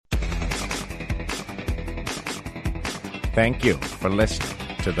Thank you for listening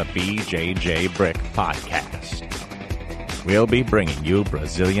to the BJJ Brick Podcast. We'll be bringing you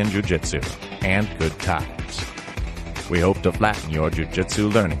Brazilian Jiu-Jitsu and good times. We hope to flatten your Jiu-Jitsu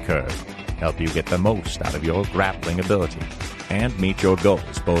learning curve, help you get the most out of your grappling ability, and meet your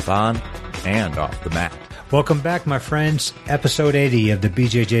goals both on and off the mat. Welcome back, my friends. Episode 80 of the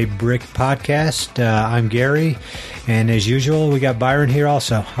BJJ Brick Podcast. I'm Gary, and as usual, we got Byron here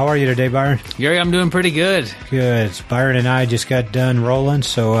also. How are you today, Byron? Gary, I'm doing pretty good. Good. Byron and I just got done rolling,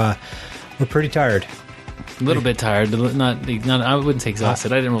 so we're pretty tired. A little bit tired, but not. I wouldn't say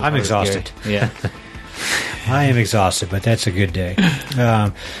exhausted. I'm exhausted. Yeah. I am exhausted, but that's a good day.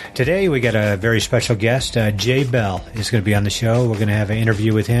 Today we got a very special guest. Jay Bell is going to be on the show. We're going to have an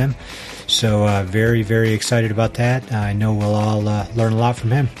interview with him. So very, very excited about that. I know we'll all learn a lot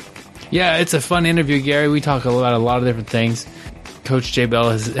from him. Yeah, it's a fun interview, Gary. We talk about a lot of different things. Coach Jay Bell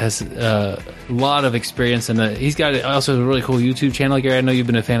has a lot of experience, and he's got also a really cool YouTube channel, Gary. I know you've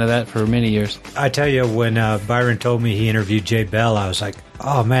been a fan of that for many years. I tell you, when Byron told me he interviewed Jay Bell, I was like,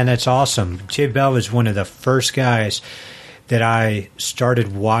 oh, man, that's awesome. Jay Bell was one of the first guys that I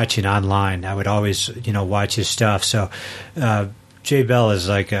started watching online. I would always, watch his stuff. So Jay Bell is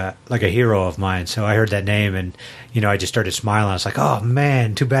like a hero of mine. So I heard that name, and I just started smiling. I was like, "Oh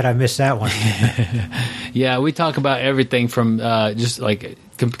man, too bad I missed that one." Yeah, we talk about everything from just like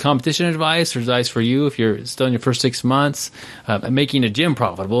competition advice or advice for you if you're still in your first 6 months, making a gym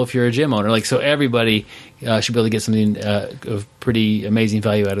profitable if you're a gym owner. So everybody should be able to get something of pretty amazing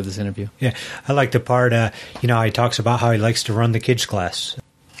value out of this interview. Yeah, I like the part. He talks about how he likes to run the kids class.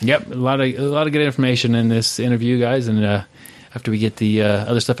 Yep, a lot of good information in this interview, guys, and. After we get the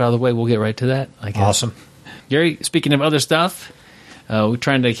other stuff out of the way, we'll get right to that, I guess. Awesome. Gary, speaking of other stuff, we're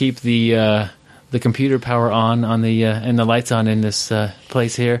trying to keep the computer power on the and the lights on in this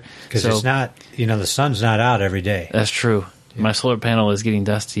place here. Because it's not, the sun's not out every day. That's true. Yeah. My solar panel is getting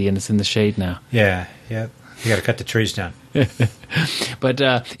dusty, and it's in the shade now. Yeah. You got to cut the trees down. But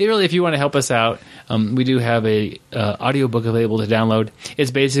really, if you want to help us out, we do have a audiobook available to download.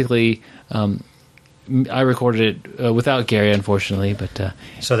 It's basically... I recorded it without Gary, unfortunately, but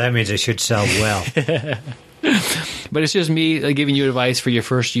so that means it should sell well. But it's just me giving you advice for your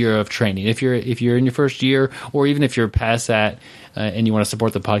first year of training. If you're in your first year, or even if you're past that and you want to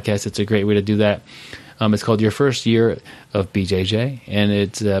support the podcast, it's a great way to do that. It's called Your First Year of BJJ, and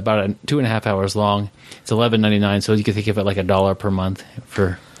it's about 2.5 hours long. It's $11.99, so you can think of it like $1 per month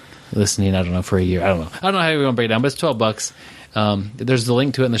for listening. I don't know, for a year. I don't know how you're going to break it down, but it's $12. There's the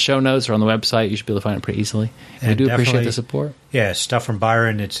link to it in the show notes or on the website. You should be able to find it pretty easily. And we do appreciate the support. Yeah, stuff from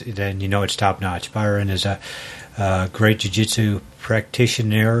Byron. It's top notch. Byron is a great jiu-jitsu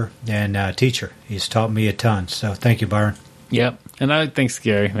practitioner and teacher. He's taught me a ton. So thank you, Byron. Yep, and thanks,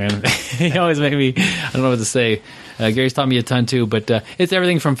 Gary. Man, he always made me. I don't know what to say. Gary's taught me a ton too. But it's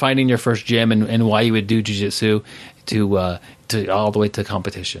everything from finding your first gym and why you would do jiu-jitsu to all the way to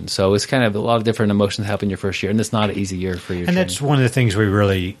competition. So it's kind of a lot of different emotions happen your first year, and it's not an easy year for your training. That's one of the things we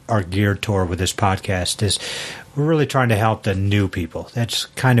really are geared toward with this podcast is we're really trying to help the new people. That's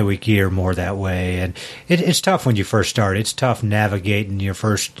kind of we gear more that way. And it's tough when you first start. It's tough navigating your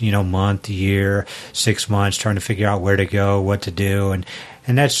first, month, year, 6 months, trying to figure out where to go, what to do. And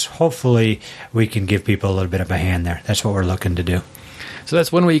that's hopefully we can give people a little bit of a hand there. That's what we're looking to do. So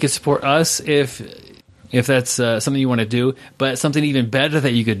that's one way you can support us if that's something you want to do. But something even better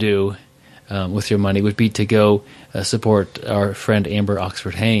that you could do with your money would be to go support our friend Amber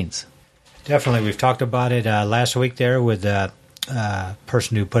Oxford Haynes. Definitely. We've talked about it last week there with the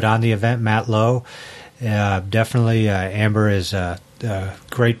person who put on the event, Matt Lowe. Definitely, Amber is a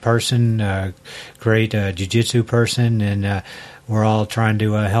great person, great jiu-jitsu person, and we're all trying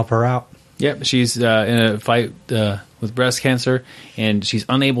to help her out. Yep, she's in a fight with breast cancer, and she's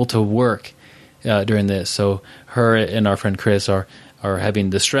unable to work during this. So her and our friend Chris are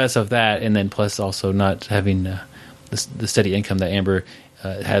having the stress of that, and then plus also not having the steady income that Amber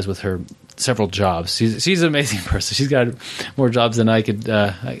has with her several jobs. She's an amazing person. She's got more jobs than I could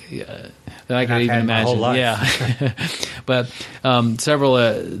even imagine. Yeah, but several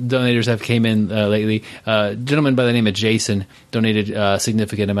donators have came in lately. A gentleman by the name of Jason donated a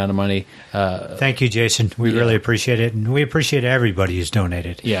significant amount of money. Thank you, Jason. We really appreciate it, and we appreciate everybody who's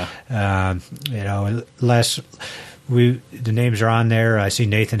donated. Yeah, the names are on there. I see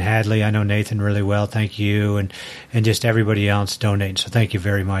Nathan Hadley. I know Nathan really well. Thank you, and just everybody else donating. So thank you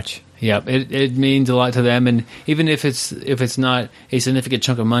very much. Yeah, it means a lot to them, and even if it's not a significant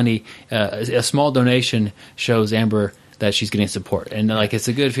chunk of money, a small donation shows Amber that she's getting support, and it's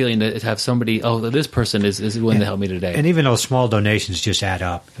a good feeling to have somebody. Oh, this person is willing to help me today. And even those small donations just add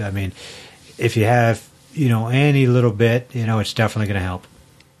up. I mean, if you have any little bit, it's definitely going to help.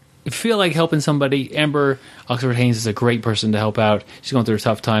 If you feel like helping somebody, Amber Oxford Haynes is a great person to help out. She's going through a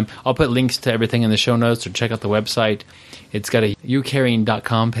tough time. I'll put links to everything in the show notes, or check out the website. It's got a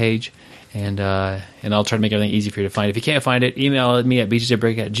youcarrying.com page, and I'll try to make everything easy for you to find. If you can't find it, email me at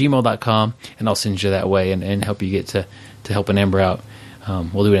bjjbrick@gmail.com, and I'll send you that way and help you get to helping Amber out.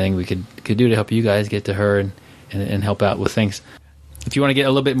 We'll do anything we could do to help you guys get to her and help out with things. If you want to get a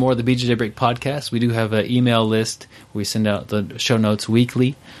little bit more of the BJJ Brick podcast, we do have an email list where we send out the show notes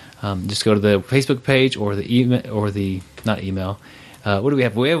weekly. Just go to the Facebook page or the email, or not email. What do we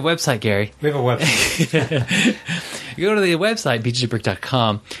have? We have a website, Gary. We have a website. You go to the website,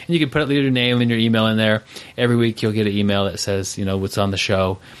 bjjbrick.com, and you can put your name and your email in there. Every week you'll get an email that says, what's on the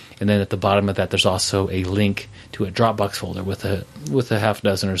show. And then at the bottom of that, there's also a link to a Dropbox folder with a half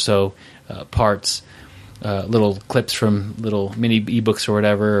dozen or so parts, little clips from little mini ebooks or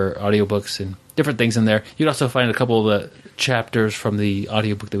whatever, or audiobooks and different things in there. You'd also find a couple of the chapters from the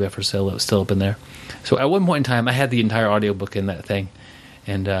audiobook that we have for sale that was still up in there. So at one point in time, I had the entire audiobook in that thing,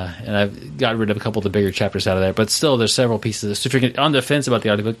 and I've got rid of a couple of the bigger chapters out of there. But still, there's several pieces. So if you're on the fence about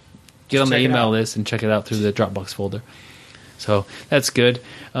the audiobook, get on the email list and check it out through the Dropbox folder. So that's good.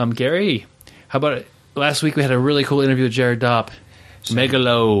 Gary, how about it? Last week we had a really cool interview with Jared Dopp.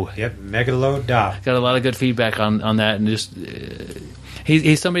 Megalo. Yep, Megalo Dopp. Got a lot of good feedback on that, and just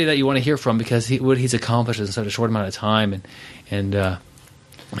he's somebody that you want to hear from, because what he's accomplished in such a short amount of time, and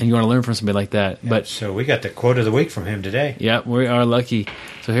you want to learn from somebody like that. Yep, but so we got the quote of the week from him today. Yeah, we are lucky.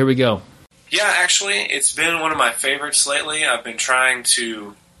 So here we go. Yeah, actually, it's been one of my favorites lately. I've been trying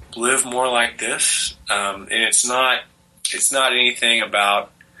to live more like this, and it's not anything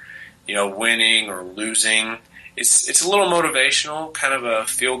about winning or losing. It's a little motivational, kind of a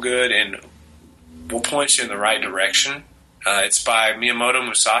feel good, and will point you in the right direction. It's by Miyamoto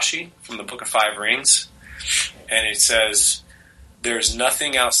Musashi from the Book of Five Rings, and it says, "There's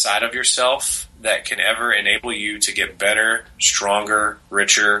nothing outside of yourself that can ever enable you to get better, stronger,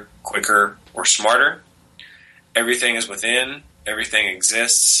 richer, quicker, or smarter. Everything is within. Everything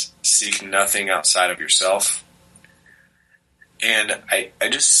exists. Seek nothing outside of yourself." And I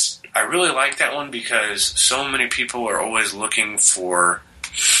really like that one, because so many people are always looking for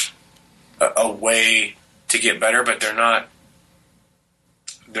a way to get better, but they're not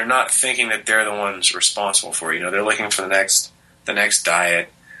thinking that they're the ones responsible for it. They're looking for the next diet,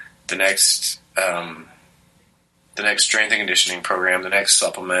 the next strength and conditioning program, the next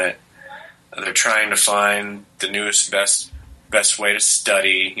supplement. They're trying to find the newest, best way to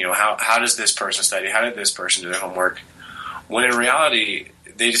study. How does this person study? How did this person do their homework? When in reality,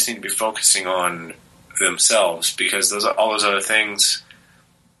 they just need to be focusing on themselves, because all those other things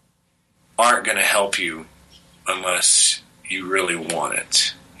aren't going to help you unless you really want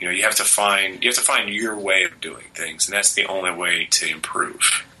it. You have to find your way of doing things, and that's the only way to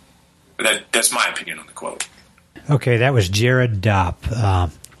improve. That's my opinion on the quote. Okay, that was Jared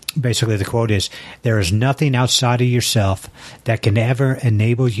Dopp. Basically, the quote is, "There is nothing outside of yourself that can ever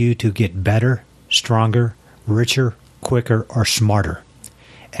enable you to get better, stronger, richer, quicker, or smarter.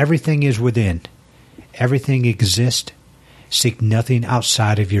 Everything is within. Everything exists. Seek nothing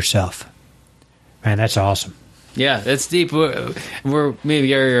outside of yourself." Man, that's awesome. Yeah, that's deep. We're me and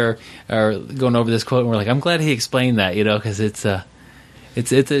Gary are going over this quote, and we're like, I'm glad he explained that, because it's a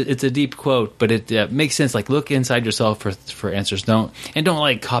deep quote, but it makes sense. Like, look inside yourself for answers. Don't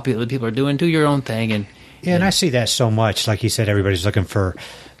like copy what other people are doing. Do your own thing. And I see that so much. Like you said, everybody's looking for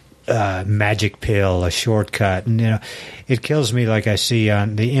magic pill, a shortcut, and it kills me. Like I see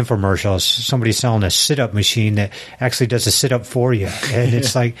on the infomercials, somebody selling a sit-up machine that actually does a sit-up for you, and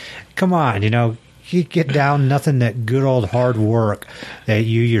it's like, come on, you get down. Nothing that good old hard work that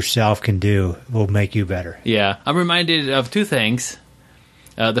you yourself can do will make you better. Yeah, I'm reminded of two things.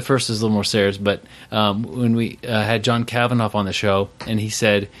 The first is a little more serious, but when we had John Kavanaugh on the show, and he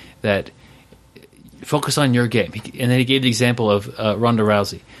said that focus on your game, and then he gave the example of Ronda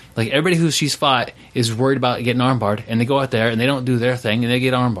Rousey. Like, everybody who she's fought is worried about getting armbarred, and they go out there and they don't do their thing, and they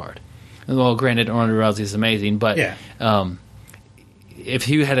get armbarred. Well, granted, Ronda Rousey is amazing, but if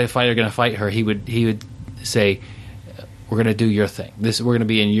he had a fighter going to fight her, he would say, "We're going to do your thing. We're going to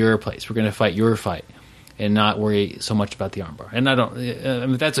be in your place. We're going to fight your fight, and not worry so much about the armbar." And I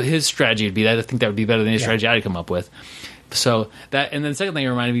mean, that's what his strategy would be. I think that would be better than any strategy I'd come up with. So that, and then the second thing it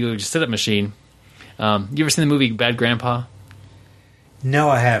reminded me of just sit-up machine. You ever seen the movie Bad Grandpa? No,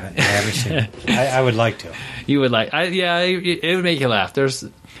 I haven't. I haven't seen it. I would like to. You would like? It would make you laugh. There's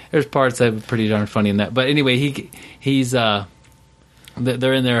parts that are pretty darn funny in that. But anyway, he's they're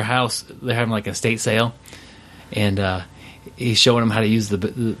in their house. They're having like an estate sale, and he's showing him how to use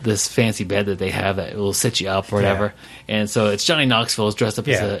this fancy bed that they have that will sit you up or whatever. And so it's Johnny Knoxville is dressed up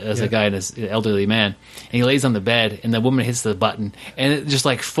as a guy and as an elderly man, and he lays on the bed, and the woman hits the button, and it just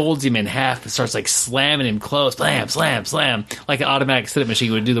like folds him in half and starts like slamming him close, slam, slam, slam, like an automatic sit-up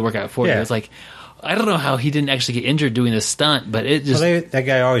machine would do the workout for you. It's like, I don't know how he didn't actually get injured doing this stunt, but it just that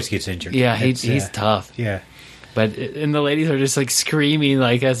guy always gets injured. Yeah, he's tough. Yeah. But and the ladies are just like screaming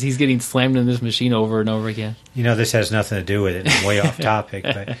like as he's getting slammed in this machine over and over again. You know, this has nothing to do with it. It's way off topic.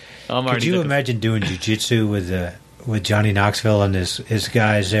 But could you imagine doing jiu-jitsu with Johnny Knoxville and his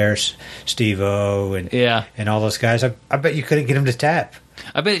guys there, Steve-O and all those guys? I bet you couldn't get him to tap.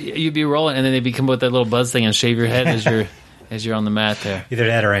 I bet you'd be rolling, and then they'd come with that little buzz thing and shave your head as you're on the mat there. Either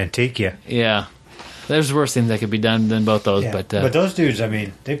that or antique you. Yeah. There's worse things that could be done than both those. Yeah. But those dudes, I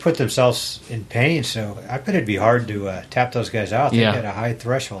mean, they put themselves in pain, so I bet it'd be hard to tap those guys out. They had a high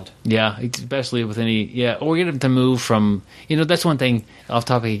threshold. Yeah, especially with or get them to move from, that's one thing off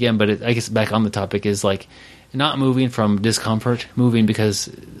topic again, but I guess back on the topic is like not moving from discomfort, moving because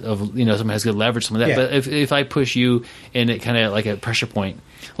of, someone has good leverage, something like that. But if I push you in it kind of like a pressure point,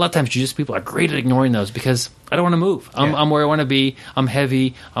 a lot of times jiu-jitsu people are great at ignoring those because I don't want to move. I'm where I want to be. I'm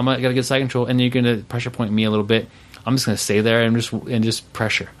heavy. I got a good side control, and you're going to pressure point me a little bit. I'm just going to stay there and just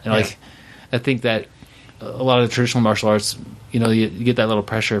pressure. And I think that a lot of the traditional martial arts, you get that little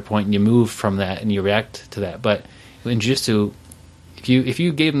pressure point and you move from that and you react to that. But in jiu-jitsu, if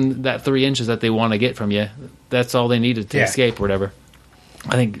you gave them that 3 inches that they want to get from you, that's all they needed to escape or whatever.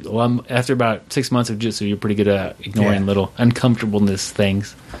 I think after about 6 months of jiu-jitsu, you're pretty good at ignoring little uncomfortableness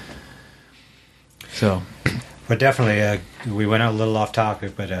things. So, but definitely, we went out a little off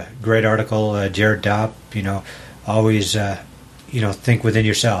topic, but a great article, Jared Dopp. Always, think within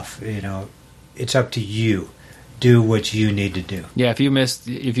yourself. It's up to you. Do what you need to do. Yeah, if you missed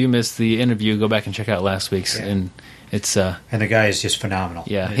the interview, go back and check out last week's and. It's and the guy is just phenomenal.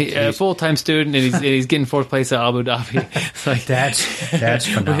 Yeah, he's a full-time student, and he's getting 4th place at Abu Dhabi. It's like that's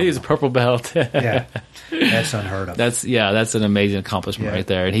phenomenal. He's a purple belt. Yeah, that's unheard of. That's an amazing accomplishment right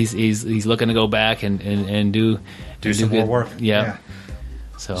there. And he's looking to go back and do some more work. Yeah.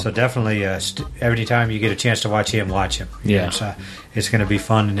 So definitely, every time you get a chance to watch him. Yeah, it's going to be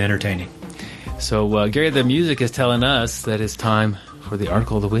fun and entertaining. So Gary, the music is telling us that it's time for the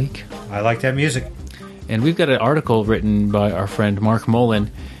article of the week. I like that music. And we've got an article written by our friend Mark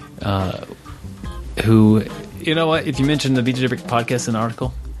Mullen, who, if you mention the BJJ Brick podcast in the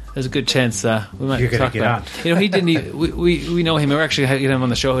article, there's a good chance we might talk about it. He didn't. We know him. We're actually going to get him on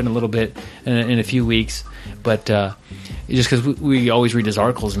the show in a little bit, in a few weeks. But just because we always read his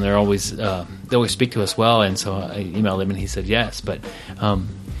articles and they always speak to us well, and so I emailed him and he said yes. But I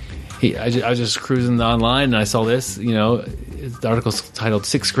was just cruising online and I saw this. The article's titled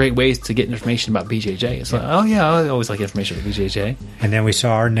 6 Great Ways to Get Information About BJJ. So, I always like information about BJJ. And then we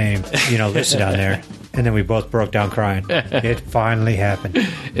saw our name, listed on there. And then we both broke down crying. It finally happened.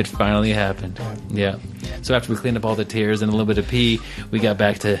 It finally happened. Yeah. So after we cleaned up all the tears and a little bit of pee, we got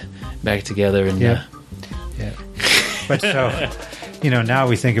back together. And yeah. But so, now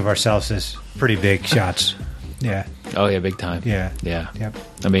we think of ourselves as pretty big shots. Yeah. Oh, yeah, big time. Yeah. Yeah. Yep.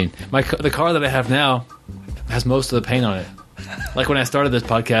 I mean, the car that I have now has most of the paint on it. Like when I started this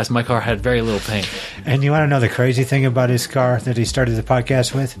podcast, my car had very little paint. And you want to know the crazy thing about his car that he started the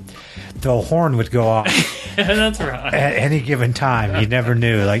podcast with? The horn would go off. That's right. At any given time. You never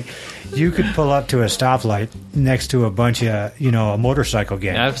knew. Like, you could pull up to a stoplight next to a bunch of, a motorcycle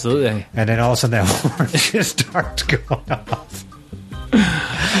gang. Absolutely. And then all of a sudden that horn just starts going off.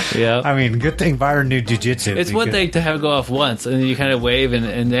 Yeah. I mean, good thing Byron knew jiu-jitsu. It's one thing to have it go off once, and then you kind of wave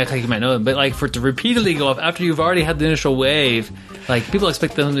and act like you might know it. But, like, for it to repeatedly go off after you've already had the initial wave, like, people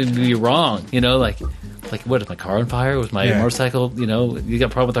expect them to be wrong, Like, what, is my car on fire? Was my motorcycle, you got a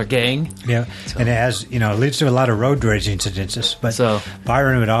problem with our gang? Yeah. So. And it has, it leads to a lot of road rage incidences. But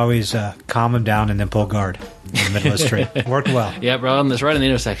Byron would always calm him down and then pull guard in the middle of the street. Worked well. Yeah, bro. That's right in the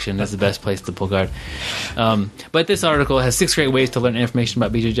intersection. That's the best place to pull guard. But this article has 6 great ways to learn information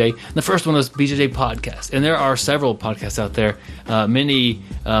about BJJ. And the first one was BJJ podcast. And there are several podcasts out there. Many,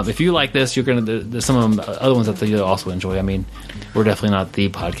 if you like this, you're going to, there's some of them, other ones that you'll also enjoy. I mean, we're definitely not the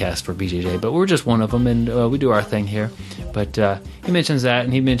podcast for BJJ, but we're just one of them, and we do our thing here. But he mentions that,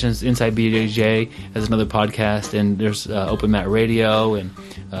 and he mentions Inside BJJ as another podcast, and there's Open Mat Radio, and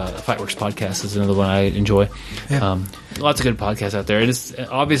Fightworks podcast is another one I enjoy. Yeah. Lots of good podcasts out there. And it's,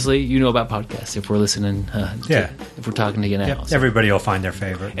 obviously, about podcasts if we're listening, if we're talking to you now. Yep. So. Everybody will find their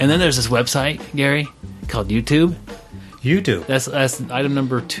favorite. And then there's this website, Gary, called YouTube. YouTube. That's item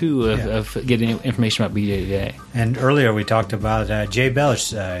number 2 of getting information about BJJ. And earlier we talked about Jay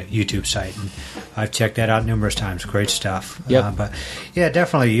Bell's YouTube site, and I've checked that out numerous times. Great stuff. Yep. But yeah,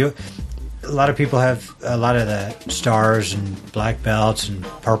 definitely. A lot of people have a lot of the stars and black belts and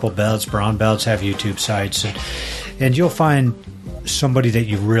purple belts, brown belts have YouTube sites, and you'll find somebody that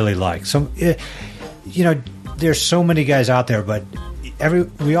you really like. There's so many guys out there, but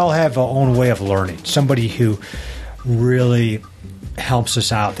we all have our own way of learning. Somebody who really helps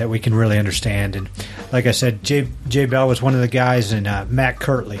us out that we can really understand. And like I said, Jay Bell was one of the guys, and Matt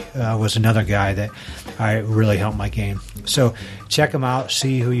Kirtley was another guy that I really helped my game. So check them out,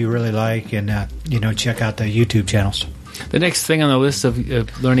 see who you really like, and check out the YouTube channels. The next thing on the list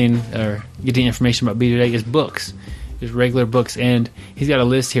of learning or getting information about BJJ is books. There's regular books, and he's got a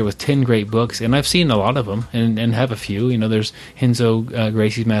list here with 10 great books, and I've seen a lot of them and have a few. There's Renzo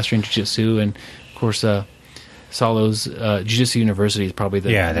Gracie's Mastering Jiu-Jitsu, and of course Salo's Jiu-Jitsu University is probably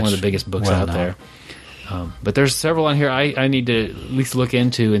one of the biggest books out there. But there's several on here I need to at least look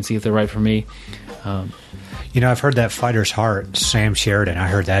into and see if they're right for me. I've heard that Fighter's Heart, Sam Sheridan. I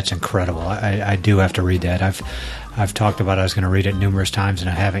heard that's incredible. I do have to read that. I've talked about I was going to read it numerous times, and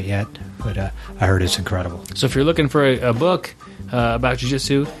I haven't yet, but I heard it's incredible. So if you're looking for a book about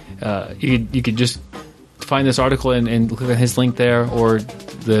Jiu-Jitsu, you could just find this article and click on his link there, or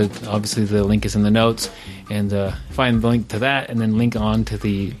obviously the link is in the notes, and find the link to that, and then link on to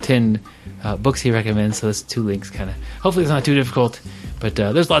the 10 books he recommends. So that's 2 links, kind of. Hopefully it's not too difficult, but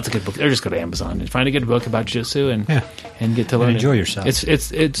there's lots of good books. Or just go to Amazon and find a good book about Jiu-Jitsu and get to learn and enjoy it. yourself.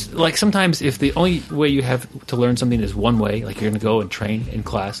 It's like sometimes if the only way you have to learn something is one way, like you're going to go and train in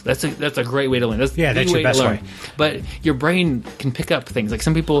class, that's a great way to learn. That's your best way. But your brain can pick up things. Like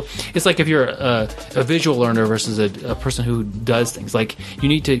some people, it's like if you're a visual learner versus a person who does things. Like you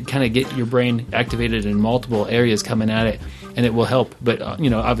need to kind of get your brain activated in multiple areas coming at it, and it will help. But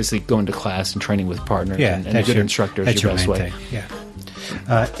obviously going to class and training with partners and a good instructor is your best way. Thing. Yeah.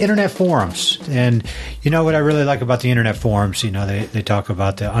 Internet forums, and what I really like about the internet forums, they talk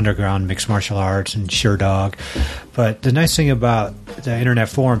about the underground mixed martial arts and SureDog, but the nice thing about the internet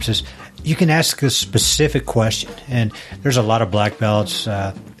forums is you can ask a specific question, and there's a lot of black belts.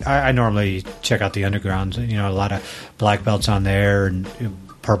 I normally check out the undergrounds, a lot of black belts on there, and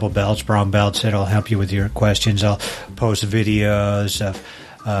purple belts, brown belts that'll help you with your questions. I'll post videos of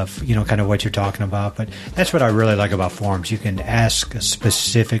kind of what you're talking about. But that's what I really like about forums. You can ask a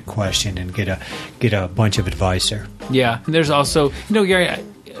specific question and get a bunch of advice there. Yeah, and there's also, Gary,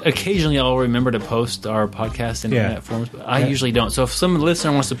 occasionally I'll remember to post our podcast in internet forums, but I usually don't. So if some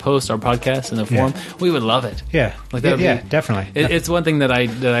listener wants to post our podcast in the forum, we would love it. Yeah, definitely. It's one thing that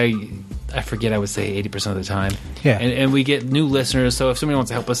I forget, I would say 80% of the time. Yeah. And we get new listeners, so if somebody wants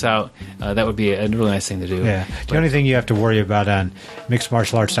to help us out, that would be a really nice thing to do. Yeah. The only thing you have to worry about on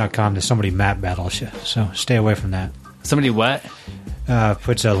mixedmartialarts.com is somebody map battles you, so stay away from that. Somebody what?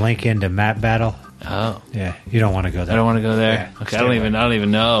 Puts a link into map battle. Oh. Yeah, you don't want to go there. I don't want to go there? Yeah, okay, I don't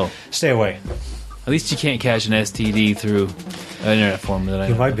even know. Stay away. At least you can't catch an STD through an internet forum that I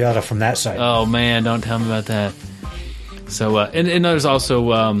know. You might be able to from that site. Oh, man, don't tell me about that. So, and there's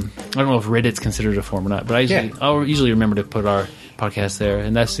also, I don't know if Reddit's considered a forum or not, but I'll usually remember to put our podcast there,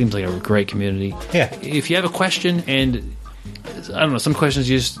 and that seems like a great community. Yeah. If you have a question, and I don't know, some questions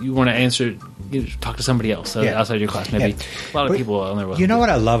you want to answer, talk to somebody else outside your class. Maybe a lot of people on there. You know what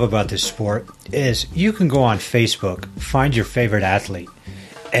I love about this sport is you can go on Facebook, find your favorite athlete,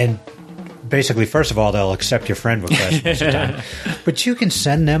 and basically, first of all, they'll accept your friend request most of the time. But you can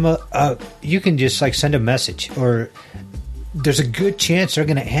send them you can just send a message, or there's a good chance they're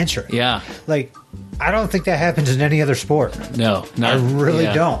going to answer it. Yeah. Like, I don't think that happens in any other sport. No, I really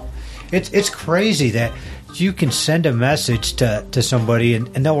don't. It's crazy that you can send a message to somebody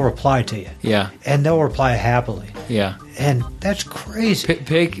and they'll reply to you. Yeah. And they'll reply happily. Yeah. And that's crazy.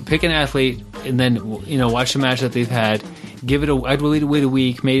 Pick an athlete, and then watch the match that they've had. I'd wait a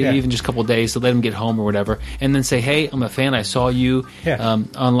week, maybe even just a couple of days to let them get home or whatever, and then say, "Hey, I'm a fan. I saw you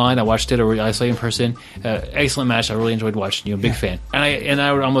online. I watched it, or I saw you in person. Excellent match. I really enjoyed watching you. I'm a big fan." And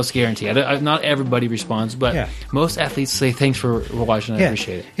I would almost guarantee, not everybody responds, but most athletes say thanks for watching. I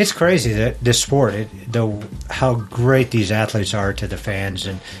appreciate it. It's crazy that this sport, how great these athletes are to the fans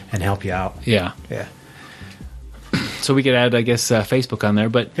and help you out. Yeah. Yeah. So we could add, I guess, Facebook on there,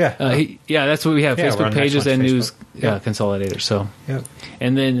 but that's what we have: Facebook pages and news consolidator. So,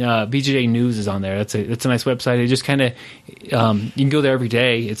 and then BJJ News is on there. It's a nice website. It just kind of you can go there every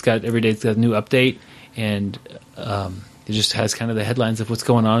day. It's got a new update, and it just has kind of the headlines of what's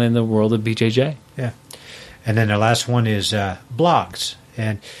going on in the world of BJJ. Yeah, and then the last one is blogs,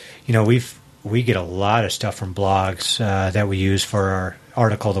 and we've we get a lot of stuff from blogs that we use for our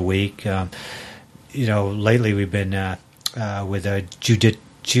article of the week. Lately we've been with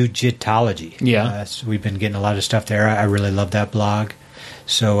Jujitology. Yeah. So we've been getting a lot of stuff there. I really love that blog.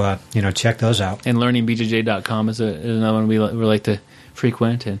 So, check those out. And learningbjj.com is another one we like to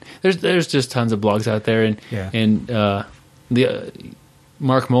frequent. And there's just tons of blogs out there. And the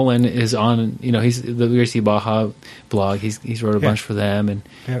Mark Mullen is on, he's the Gracie Baja blog. He's wrote a bunch for them.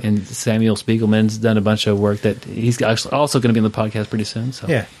 And Samuel Spiegelman's done a bunch of work that he's also going to be on the podcast pretty soon. So.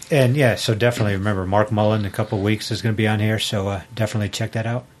 Yeah. And so definitely remember Mark Mullen in a couple of weeks is going to be on here. So definitely check that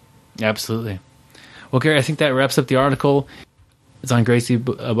out. Absolutely. Well, Gary, I think that wraps up the article. It's on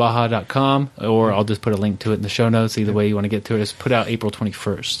graciebaja.com, or I'll just put a link to it in the show notes. Either way you want to get to it. It's put out April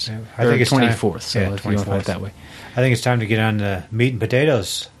 21st. I think it's 24th, so if 24th. you want to find it that way. I think it's time to get on the meat and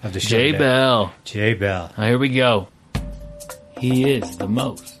potatoes of the show. Jay Bell. Jay Bell. Here we go. He is the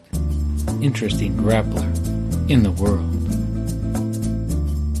most interesting grappler in the world.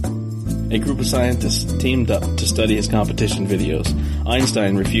 A group of scientists teamed up to study his competition videos.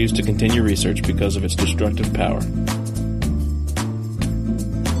 Einstein refused to continue research because of its destructive power.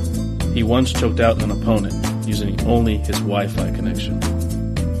 He once choked out an opponent using only his Wi-Fi connection.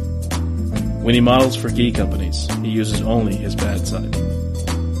 When he models for gi companies, he uses only his bad side.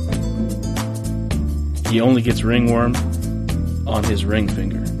 He only gets ringworm on his ring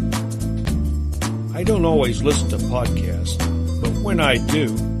finger. I don't always listen to podcasts, but when I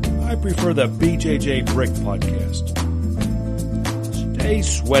do, I prefer the BJJ Brick podcast. Stay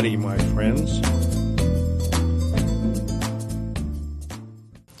sweaty, my friends.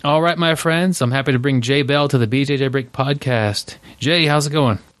 All right, my friends, I'm happy to bring Jay Bell to the BJJ Brick podcast. Jay, how's it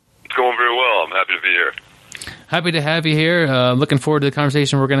going? It's going very well. I'm happy to be here. Happy to have you here. Looking forward to the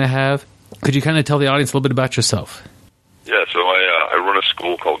conversation we're going to have. Could you kind of tell the audience a little bit about yourself? Yeah, so I run a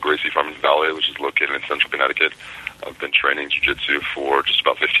school called Gracie Farming Ballet, which is located in central Connecticut. I've been training jiu-jitsu for just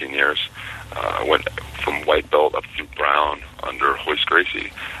about 15 years. I went from white belt up through brown under Hoist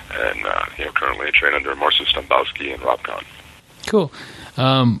Gracie, and currently I train under Marcio Stambowski and Rob Kahn. Cool.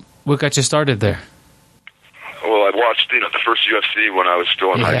 What got you started there? Well, I watched the first UFC when I was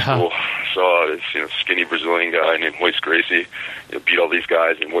still in high school. I saw this skinny Brazilian guy named Hoist Gracie beat all these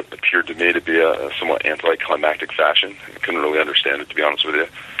guys in what appeared to me to be a somewhat anticlimactic fashion. I couldn't really understand it, to be honest with you.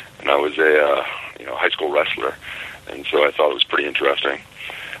 And I was a high school wrestler, and so I thought it was pretty interesting.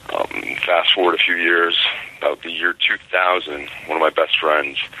 Fast forward a few years, about the year 2000, one of my best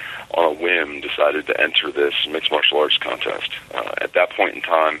friends, on a whim, decided to enter this mixed martial arts contest. At that point in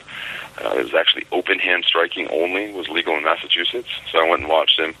time, it was actually open hand striking only was legal in Massachusetts. So I went and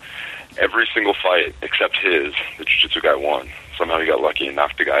watched him. Every single fight except his, the jiu-jitsu guy won. Somehow he got lucky and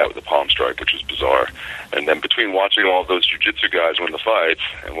knocked the guy out with a palm strike, which was bizarre. And then between watching all those jiu-jitsu guys win the fights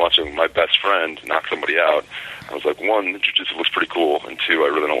and watching my best friend knock somebody out, I was like, one, the jiu-jitsu looks pretty cool, and two, I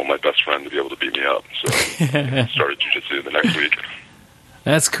really don't want my best friend to be able to beat me up. So I started jiu-jitsu the next week.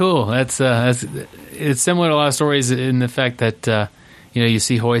 That's cool. That's it's similar to a lot of stories in the fact that you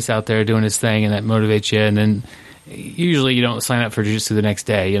see Hoist out there doing his thing, and that motivates you, and then usually you don't sign up for jiu-jitsu the next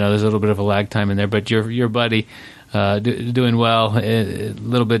day. There's a little bit of a lag time in there, but your buddy doing well a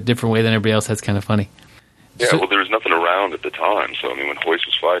little bit different way than everybody else. That's kind of funny. Yeah, well, there was nothing around at the time. So, when Hoist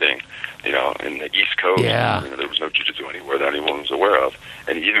was fighting, in the East Coast, there was no jiu-jitsu anywhere that anyone was aware of.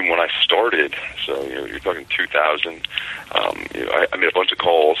 And even when I started, so, you're talking 2000, I made a bunch of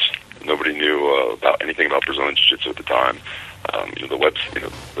calls. Nobody knew about anything about Brazilian jiu-jitsu at the time.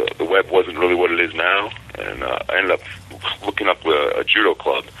 The web wasn't really what it is now. And I ended up looking up a judo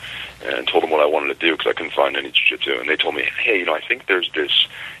club and told them what I wanted to do because I couldn't find any jiu-jitsu. And they told me, hey, I think there's this,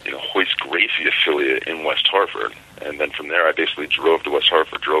 Hoist Gracie affiliate in West Hartford. And then from there, I basically drove to West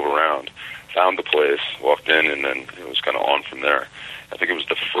Hartford, drove around, found the place, walked in, and then it was kind of on from there. I think it was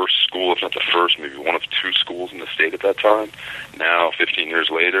the first school, if not the first, maybe one of two schools in the state at that time. Now, 15 years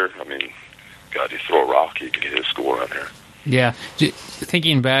later, God, you throw a rock, you can get a school around here. Yeah.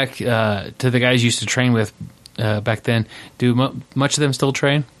 Thinking back to the guys you used to train with back then, do much of them still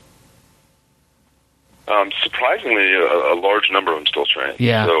train? Surprisingly, a large number of them still train.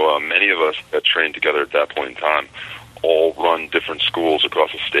 Yeah. So many of us that trained together at that point in time all run different schools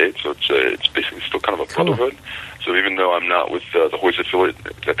across the state. So it's basically still kind of a brotherhood. So even though I'm not with the Hoist affiliate,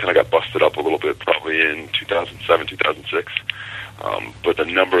 that kind of got busted up a little bit probably in 2007, 2006. But the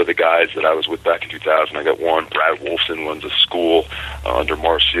number of the guys that I was with back in 2000, I got one, Brad Wolfson runs a school under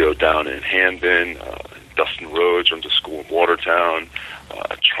Marcio down in Hamden. Dustin Rhodes runs a school in Watertown.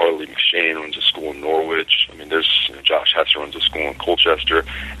 Charlie McShane runs a school in Norwich. I mean, there's Josh Hesser runs a school in Colchester,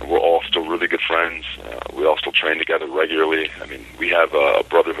 and we're all still really good friends. We all still train together regularly. I mean, we have a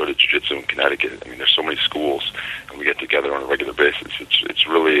brotherhood of jiu-jitsu in Connecticut. I mean, there's so many schools, and we get together on a regular basis. It's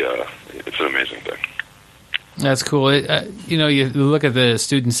really it's an amazing thing. That's cool. You look at the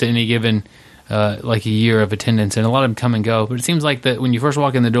students in any given like a year of attendance, and a lot of them come and go. But it seems like that when you first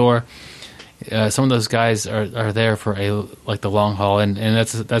walk in the door, some of those guys are there for the long haul, and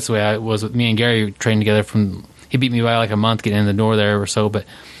that's the way I was with me and Gary trained together. He beat me by like a month getting in the door there or so, but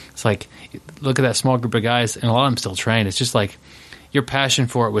it's like, look at that small group of guys, and a lot of them still train. It's just like your passion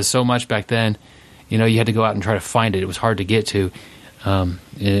for it was so much back then. You know, you had to go out and try to find it. It was hard to get to, and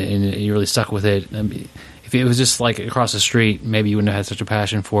you really stuck with it. I mean, if it was just like across the street, maybe you wouldn't have had such a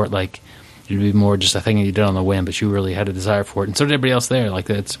passion for it. Like, it'd be more just a thing that you did on the whim, but you really had a desire for it, and so did everybody else there. Like,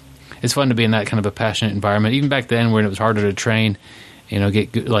 it's fun to be in that kind of a passionate environment. Even back then, when it was harder to train,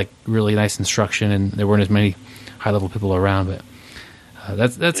 get good, like really nice instruction, and there weren't as many high-level people around. But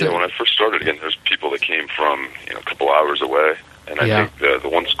that's when I first started, again, there's people that came from a couple hours away, and I think the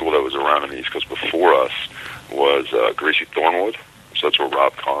one school that was around on the East Coast before us was Gracie Thornwood. So that's where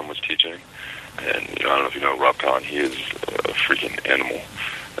Rob Kahn was teaching. And I don't know if you know Rob Kahn. He is a freaking animal.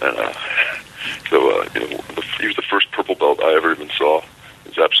 And he was the first purple belt I ever even saw.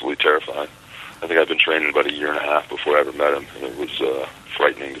 It was absolutely terrifying. I think I'd been training about a year and a half before I ever met him, and it was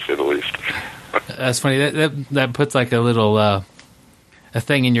frightening to say the least. That's funny. That puts like a little a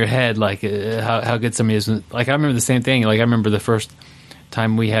thing in your head, like how good somebody is. Like, I remember the same thing. Like, I remember the first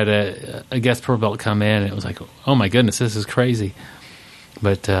time we had a guest purple belt come in, and it was like, oh my goodness, this is crazy.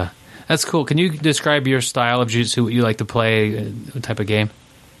 But that's cool. Can you describe your style of jiu-jitsu, what you like to play, what type of game?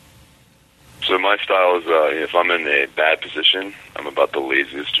 So my style is, if I'm in a bad position, I'm about the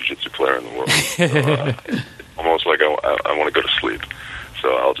laziest jiu-jitsu player in the world. So, almost like I want to go to sleep.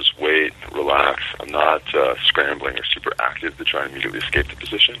 So I'll just wait, relax. I'm not scrambling or super active to try and immediately escape the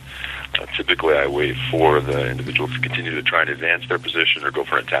position. Typically, I wait for the individual to continue to try and advance their position or go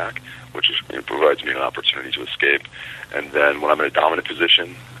for an attack, which provides me an opportunity to escape. And then when I'm in a dominant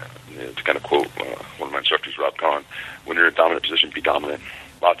position, to kind of quote one of my instructors, Rob Kahn, when you're in a dominant position, be dominant.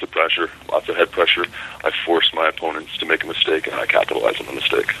 Lots of pressure, lots of head pressure. I force my opponents to make a mistake, and I capitalize on the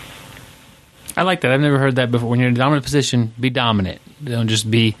mistake. I like that. I've never heard that before. When you're in a dominant position, be dominant. Don't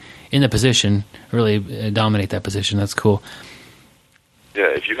just be in the position. Really dominate that position. That's cool. Yeah,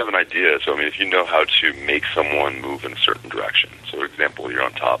 if you have an idea, if you know how to make someone move in a certain direction. So, for example, you're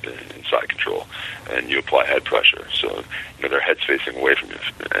on top in side control, and you apply head pressure. So, their head's facing away from you,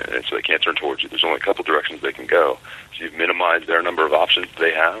 and so they can't turn towards you. There's only a couple directions they can go. So you've minimized their number of options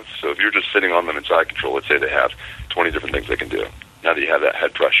they have. So if you're just sitting on them in side control, let's say they have 20 different things they can do. Now that you have that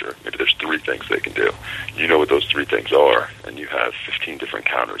head pressure, maybe there's 3 things they can do. You know what those 3 things are, and you have 15 different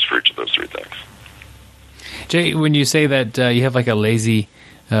counters for each of those 3 things. Jay, when you say that you have like a lazy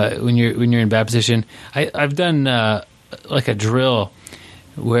when you're in bad position, I've done like a drill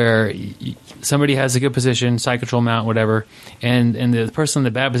where somebody has a good position, side control mount, whatever, and the person in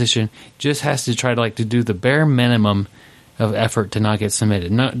the bad position just has to try to do the bare minimum of effort to not get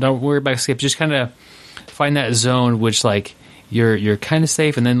submitted. Don't worry about escape. Just kind of find that zone which you're kind of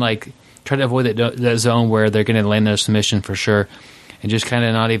safe, and then try to avoid that zone where they're going to land their submission for sure, and just kind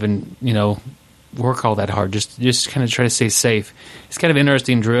of not even work all that hard. Just kind of try to stay safe. It's kind of an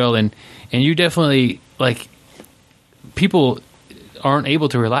interesting drill, and you definitely people aren't able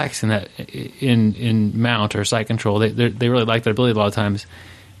to relax in that in mount or side control. They really like that ability a lot of times,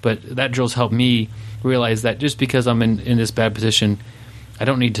 but that drill's helped me realize that just because I'm in this bad position, I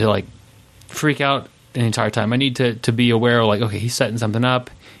don't need to freak out the entire time. I need to be aware of okay, he's setting something up,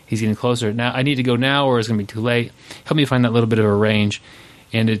 he's getting closer. Now I need to go now, or it's going to be too late. Help me find that little bit of a range.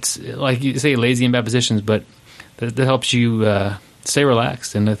 And it's like you say, lazy in bad positions, but that helps you stay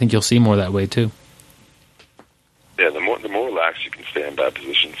relaxed, and I think you'll see more that way too. Yeah, the more relaxed you can stay in bad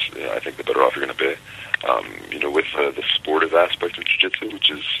positions, I think the better off you're going to be. With the sportive aspect of jiu-jitsu, which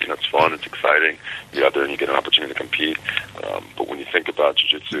is it's fun, it's exciting. You get out there and you get an opportunity to compete. But when you think about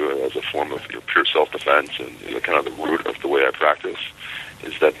jiu-jitsu as a form of pure self-defense and kind of the root of the way I practice,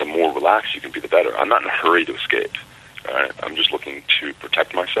 is that the more relaxed you can be, the better. I'm not in a hurry to escape. Right? I'm just looking to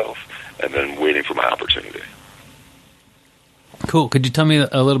protect myself and then waiting for my opportunity. Cool. Could you tell me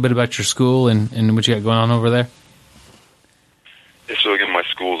a little bit about your school and what you got going on over there? Yeah, so again, my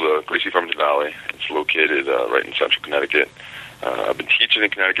school's Gracie Farmington Valley. It's located right in central Connecticut. I've been teaching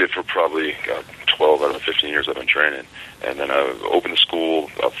in Connecticut for probably 12 out of the 15 years I've been training. And then I opened the school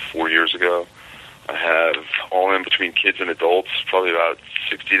about 4 years ago. I have all in between kids and adults, probably about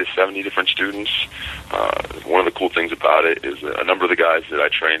 60 to 70 different students. One of the cool things about it is that a number of the guys that I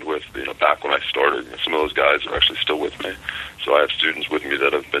trained with, back when I started, some of those guys are actually still with me. So I have students with me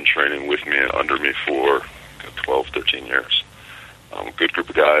that have been training with me and under me for 12, 13 years. Good group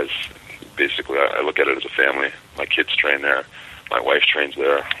of guys. Basically, I look at it as a family. My kids train there. My wife trains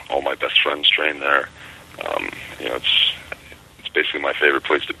there. All my best friends train there. It's basically my favorite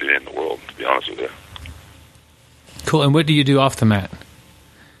place to be in the world, to be honest with you. Cool. And what do you do off the mat?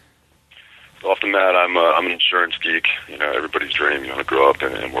 Off the mat, I'm an insurance geek. Everybody's dream, to grow up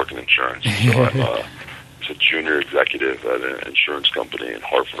and work in insurance. So I'm a junior executive at an insurance company in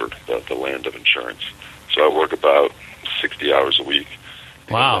Hartford, the land of insurance. So I work about 60 hours a week.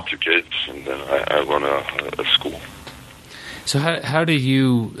 Wow. I have 2 kids, and then I run a school. So how do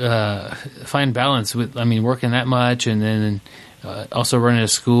you find balance with, working that much and then also running a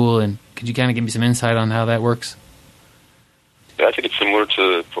school? And could you kind of give me some insight on how that works? Yeah, I think it's similar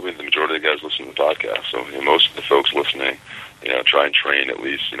to probably the majority of the guys listening to the podcast. So most of the folks listening, try and train at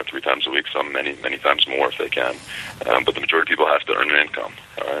least 3 times a week, some many times more if they can. But the majority of people have to earn an income.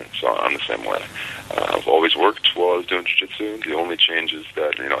 All right, so I'm the same way. I've always worked while I was doing jiu-jitsu. The only change is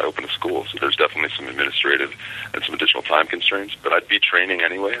that I opened a school, so there's definitely some administrative and some additional time constraints. But I'd be training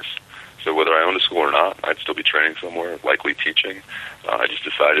anyways. So whether I owned a school or not, I'd still be training somewhere, likely teaching. I just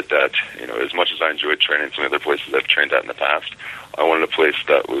decided that, as much as I enjoyed training some other places I've trained at in the past, I wanted a place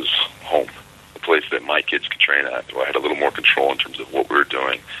that was home, a place that my kids could train at, where I had a little more control in terms of what we were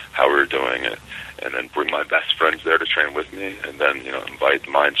doing, how we were doing it, and then bring my best friends there to train with me, and then, invite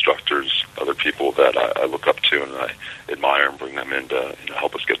my instructors, other people that I look up to and I admire, and bring them in to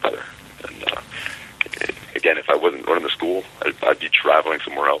help us get better. And again, if I wasn't running the school, I'd be traveling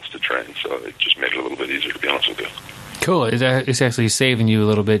somewhere else to train, so it just made it a little bit easier, to be honest with you. Cool. It's actually saving you a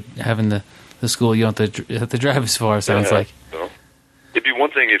little bit, having the school. You don't have to drive as far, sounds like. So, it'd be one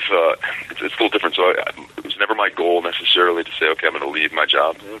thing if it's a little different. So it was never my goal necessarily to say, okay, I'm going to leave my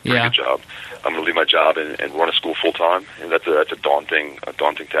job, good job. I'm going to leave my job and run a school full time, and that's a daunting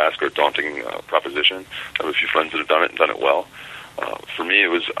task or a daunting proposition. I have a few friends that have done it and done it well. For me, it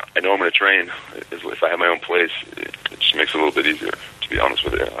was, I know I'm going to train. If I have my own place, it just makes it a little bit easier, to be honest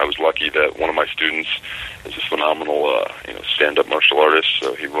with you. I was lucky that one of my students is a phenomenal stand-up martial artist,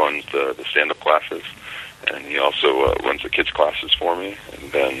 so he runs the stand-up classes, and he also runs the kids' classes for me.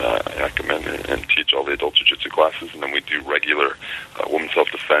 And then I come in and teach all the adult jiu-jitsu classes, and then we do regular women's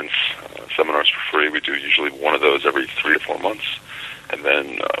self-defense seminars for free. We do usually one of those every 3 to 4 months. And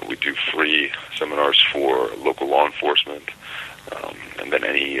then we do free seminars for local law enforcement, and then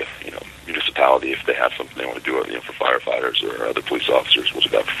any municipality, if they have something they want to do it, for firefighters or other police officers, we'll do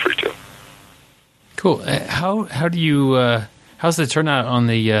that for free too. Cool. How do you how's the turnout on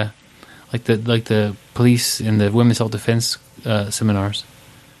the like the police and the women's self-defense seminars?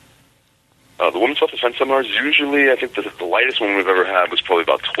 The women's self-defense seminars, usually, I think the lightest one we've ever had was probably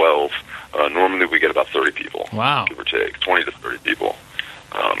about 12. Normally we get about 30 people. Wow. Give or take, 20 to 30 people.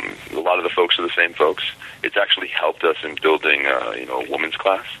 A lot of the folks are the same folks. It's actually helped us in building, a women's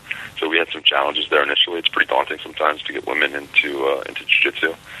class. So we had some challenges there initially. It's pretty daunting sometimes to get women into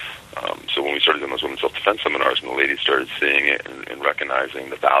jiu-jitsu. So when we started doing those women's self-defense seminars and the ladies started seeing it and recognizing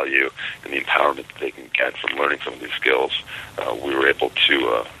the value and the empowerment that they can get from learning some of these skills, we were able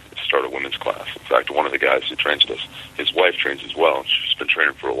to start a women's class. In fact, one of the guys who trains with us, his wife trains as well, and she's been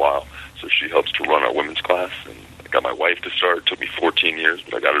training for a while, so she helps to run our women's class. And I got my wife to start. It took me 14 years,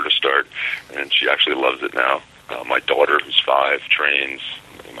 but I got her to start, and she actually loves it now. My daughter, who's 5, trains.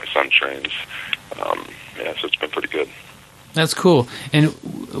 My son trains. So it's been pretty good. That's cool. And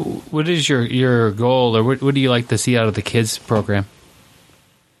what is your goal, or what do you like to see out of the kids program?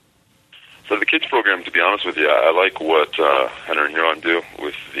 So the kids program, to be honest with you, I like what Henry and Huron do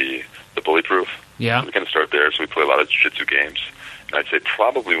with the bully-proof. Yeah. So we kind of start there. So we play a lot of jiu-jitsu games. And I'd say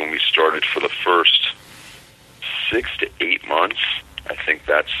probably when we started for the first 6 to 8 months, I think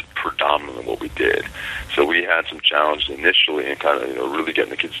that's predominantly what we did. So we had some challenges initially in kind of, really getting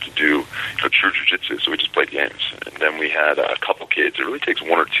the kids to do true jiu-jitsu. So we just played games. And then we had a couple kids. It really takes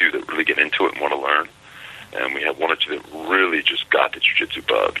 1 or 2 that really get into it and want to learn. And we had 1 or 2 that really just got the jiu-jitsu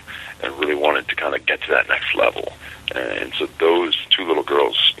bug and really wanted to kind of get to that next level. And so those 2 little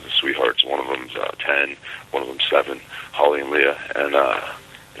girls, sweethearts, one of them's 10, one of them's 7, Holly and Leah, and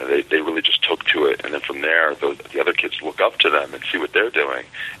they really just took to it. And then from there, the other kids look up to them and see what they're doing,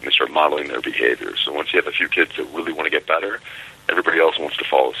 and they start modeling their behavior. So once you have a few kids that really want to get better, everybody else wants to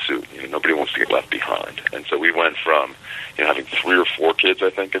follow suit. Nobody wants to get left behind. And so we went from having 3 or 4 kids, I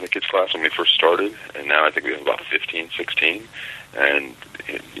think, in the kids class when we first started, and now I think we have about 15, 16. And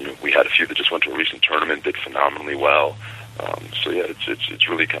we had a few that just went to a recent tournament, did phenomenally well. So yeah, it's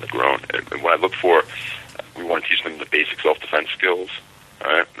really kind of grown. And what I look for, we want to teach them the basic self-defense skills.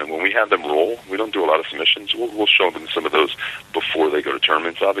 All right, and when we have them roll, we don't do a lot of submissions. We'll show them some of those before they go to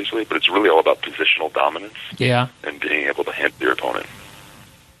tournaments, obviously. But it's really all about positional dominance. Yeah. And being able to handle your opponent.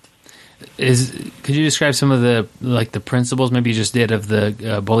 Could you describe some of the the principles maybe you just did of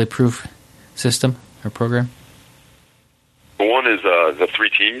the bully-proof system or program? One is the 3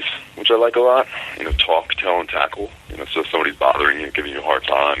 T's, which I like a lot. Talk, tell, and tackle. So if somebody's bothering you, giving you a hard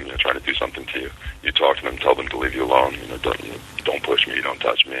time, trying to do something to you, you talk to them, tell them to leave you alone. Don't push me, don't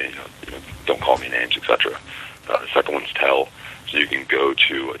touch me, don't call me names, etc. The second one's tell. So you can go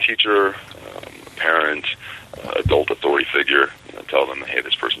to a teacher, a parent, adult authority figure, tell them, hey,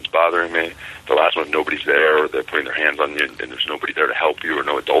 this person's bothering me. The last one, if nobody's there or they're putting their hands on you and there's nobody there to help you or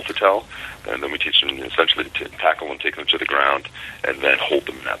no adult to tell, and then we teach them essentially to tackle them, take them to the ground, and then hold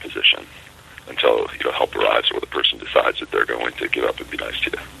them in that position until help arrives or the person decides that they're going to give up and be nice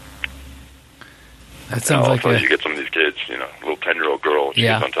to you. That sounds like you get some of these kids, little 10-year-old girl, she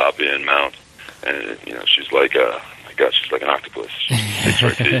gets on top of you and mount, and she's like, my God, she's like an octopus. She takes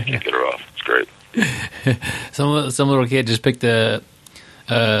right to you, you can't get her off. It's great. Some little kid just picked a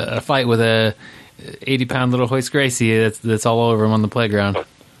fight with a 80-pound little Hoist Gracie that's all over him on the playground.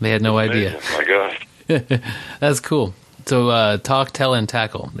 They had no idea. Oh my God. That's cool. So talk, tell, and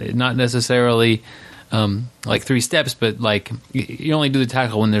tackle. Not necessarily like 3 steps, but like you only do the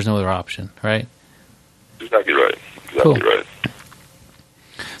tackle when there's no other option, right? Exactly right. Cool. Right.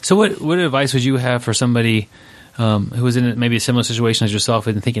 So what advice would you have for somebody who was in maybe a similar situation as yourself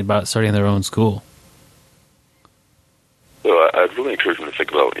and thinking about starting their own school? So I'd really encourage them to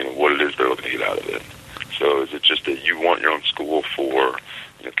think about what it is they're looking to get out of it. So is it just that you want your own school for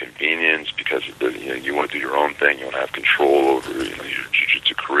convenience because you want to do your own thing, you want to have control over your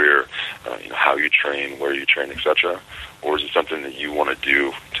jiu-jitsu career, how you train, where you train, etc., or is it something that you want to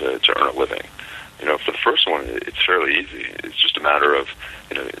do to earn a living? For the first one, it's fairly easy. It's just a matter of,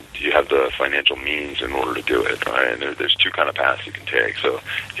 do you have the financial means in order to do it, right? And there's 2 kind of paths you can take. So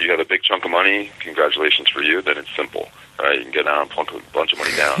if you have a big chunk of money, congratulations for you, then it's simple, right? You can get down, plunk a bunch of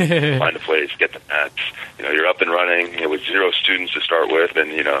money down, find a place, get the mats. You're up and running with 0 students to start with,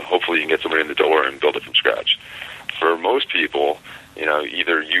 and, hopefully you can get somebody in the door and build it from scratch. For most people,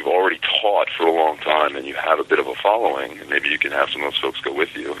 either you've already taught for a long time and you have a bit of a following, and maybe you can have some of those folks go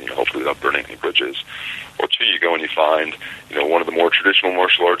with you, hopefully without burning any bridges. Or 2, you go and you find, one of the more traditional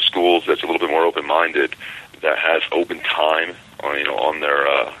martial arts schools that's a little bit more open-minded, that has open time on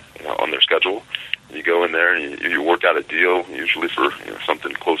their schedule. You go in there and you work out a deal, usually for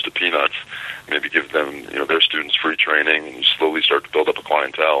something close to peanuts. Maybe give them their students free training, and you slowly start to build up a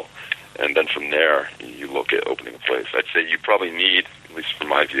clientele. And then from there, you look at opening a place. I'd say you probably need, at least from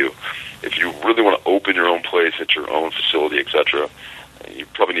my view, if you really want to open your own place at your own facility, etc., you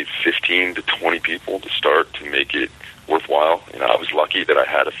probably need 15 to 20 people to start to make it worthwhile. I was lucky that I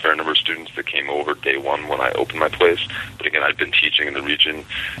had a fair number of students that came over day one when I opened my place. But again, I'd been teaching in the region,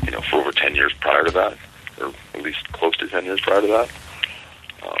 for over 10 years prior to that, or at least close to 10 years prior to that.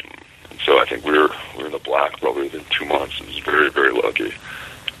 And so I think we were in the black probably within 2 months. It was very, very lucky.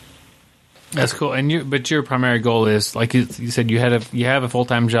 That's cool. And but your primary goal is, like you said, you have a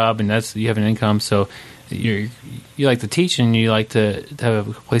full-time job, and you have an income. So you like to teach, and you like to have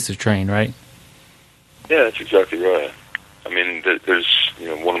a place to train, right? Yeah, that's exactly right. I mean, there's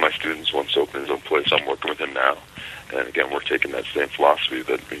one of my students wants to open his own place. I'm working with him now, and again, we're taking that same philosophy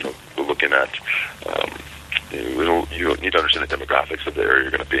that we're looking at. You need to understand the demographics of the area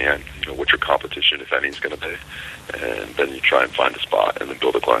you're going to be in. What your competition, if any, is going to be, and then you try and find a spot and then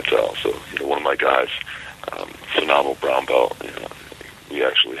build a clientele. So, one of my guys, phenomenal brown belt. We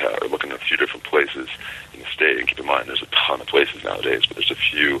actually are looking at a few different places in the state. And keep in mind, there's a ton of places nowadays, but there's a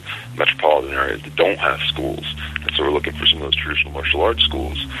few metropolitan areas that don't have schools. And so we're looking for some of those traditional martial arts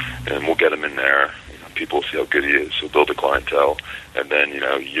schools, and we'll get him in there. People will see how good he is. He'll build a clientele, and then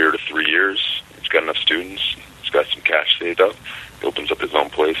year to 3 years, he's got enough students. He's got some cash saved up. He opens up his own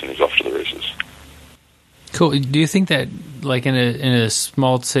place, and he's off to the races. Cool. Do you think that, like in a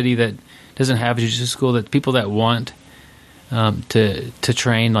small city that doesn't have a jiu-jitsu school, that people that want to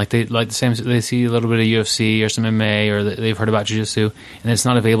train, like the same, they see a little bit of UFC or some MMA, or they've heard about jiu-jitsu, and it's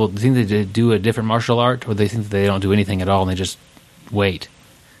not available, do you think they do a different martial art, or they think that they don't do anything at all and they just wait?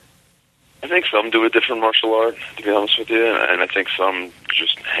 I think some do a different martial art, to be honest with you, and I think some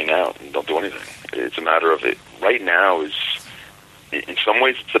just hang out and don't do anything. It's a matter of it. Right now is, in some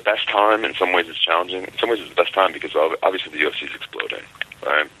ways, it's the best time. In some ways, it's challenging. In some ways, it's the best time because obviously the UFC is exploding.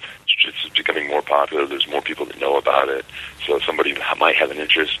 right? Jiu-jitsu is becoming more popular. There's more people that know about it. So somebody might have an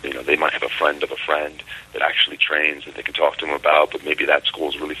interest. They might have a friend of a friend that actually trains that they can talk to them about, but maybe that school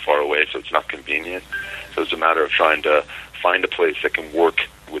is really far away, so it's not convenient. So it's a matter of trying to find a place that can work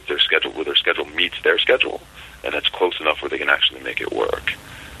with their schedule, where their schedule meets their schedule, and that's close enough where they can actually make it work.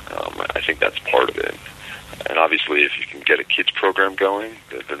 I think that's part of it. And obviously, if you can get a kids program going,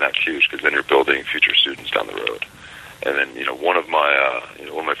 then that's huge, because then you're building future students down the road. And then, one of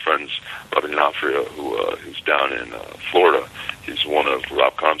my friends, Robin D'Onofrio, who's down in Florida, he's one of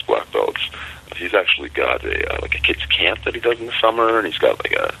Rob Kahn's black belts. He's actually got a kids camp that he does in the summer, and he's got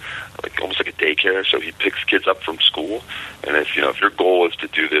almost like a daycare. So he picks kids up from school, and if your goal is to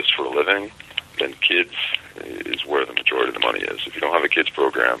do this for a living, then kids is where the majority of the money is. If you don't have a kids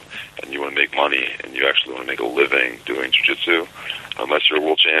program and you want to make money and you actually want to make a living doing jiu-jitsu, unless you're a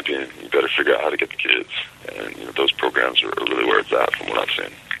world champion, you better figure out how to get the kids. And those programs are really where it's at from what I've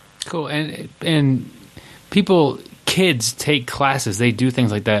seen. Cool. And kids take classes. They do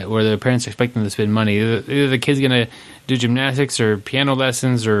things like that where their parents expect them to spend money. Either the kid's going to do gymnastics or piano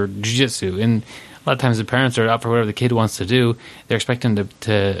lessons or jiu-jitsu. And a lot of times the parents are out for whatever the kid wants to do. They're expecting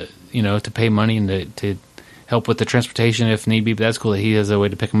to pay money and to help with the transportation if need be. But that's cool that he has a way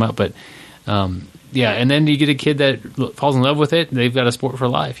to pick them up. But and then you get a kid that falls in love with it. They've got a sport for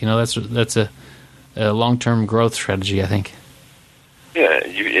life. That's a long-term growth strategy, I think. Yeah,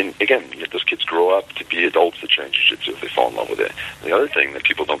 and again, those kids grow up to be adults that train jiu-jitsu if they fall in love with it. And the other thing that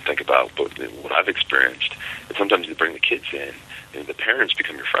people don't think about, but what I've experienced, is sometimes you bring the kids in, and the parents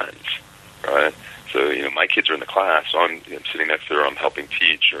become your friends, right? So, my kids are in the class, so I'm sitting next to her, I'm helping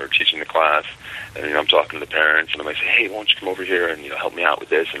teach or teaching the class, and, I'm talking to the parents, and I might say, hey, why don't you come over here and, help me out with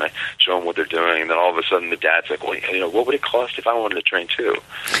this, and I show them what they're doing, and then all of a sudden the dad's like, well, what would it cost if I wanted to train too?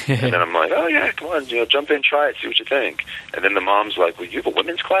 And then I'm like, oh, yeah, come on, jump in, try it, see what you think. And then the mom's like, well, you have a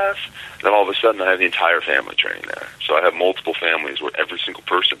women's class? And then all of a sudden I have the entire family training there. So I have multiple families where every single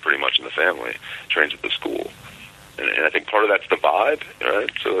person pretty much in the family trains at the school. And I think part of that's the vibe, right?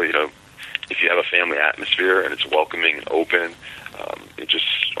 So, if you have a family atmosphere and it's welcoming and open, it just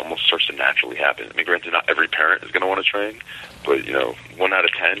almost starts to naturally happen. I mean, granted, not every parent is going to want to train, but, 1 out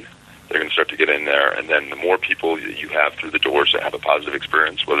of 10, they're going to start to get in there. And then the more people you have through the doors that have a positive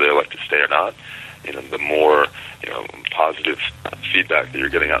experience, whether they like to stay or not, the more, positive feedback that you're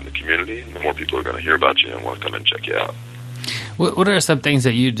getting out in the community, and the more people are going to hear about you and want to come and check you out. What are some things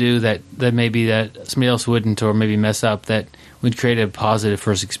that you do that maybe that somebody else wouldn't, or maybe mess up, that would create a positive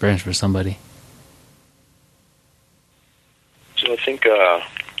first experience for somebody? So I think I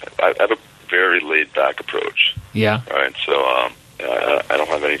have a very laid-back approach. Yeah. All right. So I don't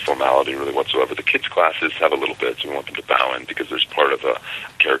have any formality really whatsoever. The kids' classes have a little bit, so we want them to bow in because there's part of a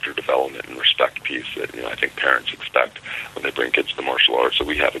character development and respect piece that I think parents expect when they bring kids to the martial arts. So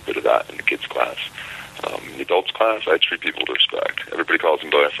we have a bit of that in the kids' class. In the adults' class, I treat people with respect. Everybody calls me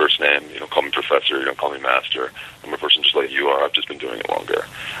by my first name. You don't call me professor. You don't call me master. I'm a person just like you are. I've just been doing it longer.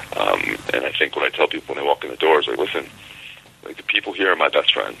 And I think what I tell people when they walk in the door is like, listen, the people here are my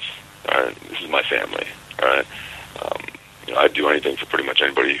best friends. All right, this is my family. All right, I'd do anything for pretty much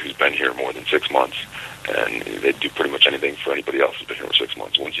anybody who's been here more than 6 months, and they'd do pretty much anything for anybody else who's been here for 6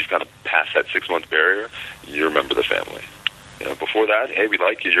 months. Once you've kind of passed that 6-month barrier, you're a member of the family. Before that, hey, we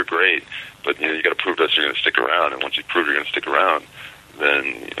like you, you're great, but you got to prove to us you're going to stick around. And once you prove you're going to stick around,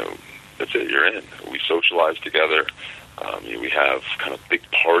 then that's it, you're in. We socialize together. We have kind of big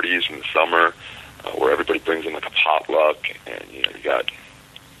parties in the summer where everybody brings in like a potluck, and you got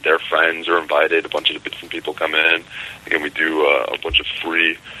their friends are invited. A bunch of different people come in. Again, we do a bunch of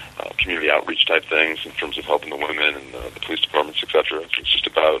free community outreach type things in terms of helping the women and the police departments, etc. So it's just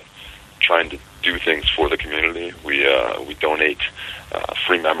about trying to do things for the community. We donate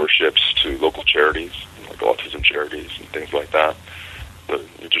free memberships to local charities, like autism charities and things like that. But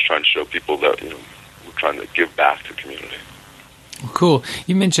we're just trying to show people that we're trying to give back to the community. Cool.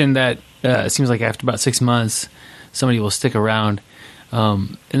 You mentioned that it seems like after about 6 months, somebody will stick around,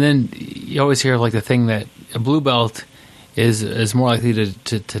 and then you always hear like the thing that a blue belt is more likely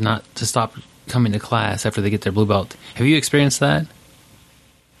to not stop coming to class after they get their blue belt. Have you experienced that?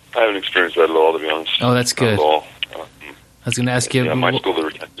 I haven't experienced that at all, to be honest. Oh, that's good. Not at all. I was going to ask you. Yeah, my school, the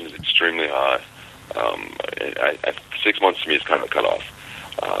retention is extremely high. 6 months to me is kind of a cutoff.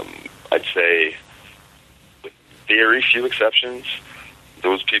 I'd say, with very few exceptions,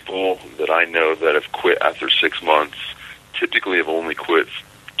 those people that I know that have quit after 6 months typically have only quit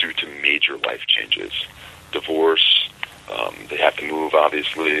due to major life changes. Divorce, they have to move,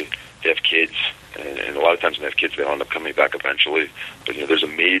 obviously. They have kids, and a lot of times when they have kids, they don't end up coming back eventually. But there's a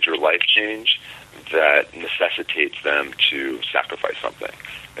major life change that necessitates them to sacrifice something.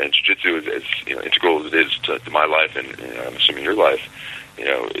 And jiu-jitsu is as integral as it is to my life, and I'm assuming your life.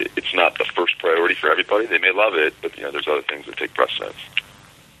 It's not the first priority for everybody. They may love it, but there's other things that take precedence.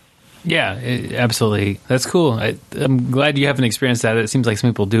 Yeah, absolutely. That's cool. I'm glad you haven't experienced that. It seems like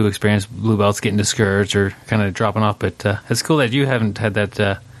some people do experience blue belts getting discouraged or kind of dropping off, but it's cool that you haven't had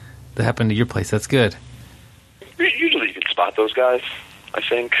that happen to your place. That's good. Usually you can spot those guys, I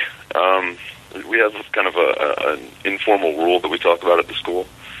think. We have kind of an informal rule that we talk about at the school.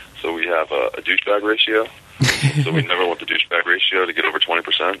 So we have a douchebag ratio. So we never want the douchebag ratio to get over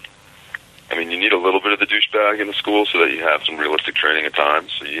 20%. I mean, you need a little bit of the douchebag in the school so that you have some realistic training at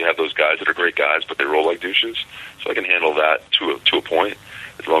times. So you have those guys that are great guys, but they roll like douches. So I can handle that to a point,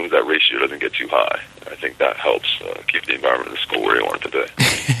 as long as that ratio doesn't get too high. I think that helps keep the environment in the school where you want it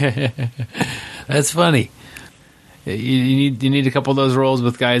to be. That's funny. You need a couple of those rolls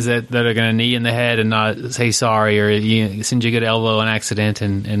with guys that are going to knee in the head and not say sorry, or send you a good elbow on accident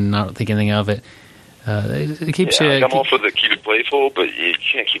and not think anything of it. It keeps you. I'm all for the keep it playful, but you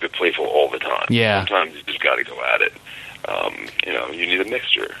can't keep it playful all the time. Yeah. Sometimes you just got to go at it. You need a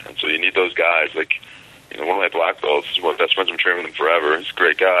mixture, and so you need those guys. Like, one of my black belts, one of my best friends, I'm training with him forever. He's a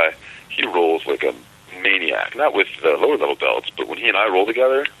great guy. He rolls like a maniac. Not with the lower level belts, but when he and I roll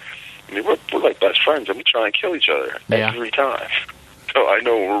together, I mean, we're like best friends, and we try and kill each other every time. So I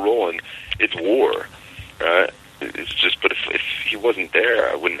know when we're rolling, it's war, right? It's just, but if he wasn't there,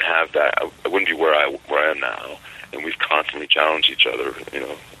 I wouldn't have that. I wouldn't be where I am now. And we've constantly challenged each other,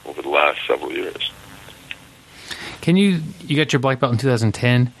 over the last several years. You got your black belt in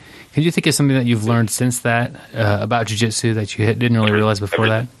 2010. Can you think of something that you've learned since that about jiu-jitsu that you didn't really realize before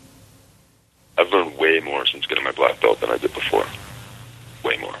that? I've learned way more since getting my black belt than I did before.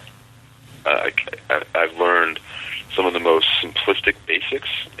 Way more. I've learned some of the most simplistic basics.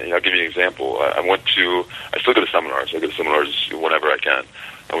 And I'll give you an example. I still go to seminars. I go to seminars whenever I can.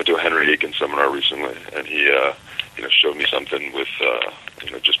 I went to a Henry Aiken seminar recently, and he showed me something with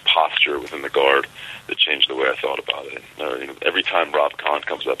just posture within the guard that changed the way I thought about it. Every time Rob Kahn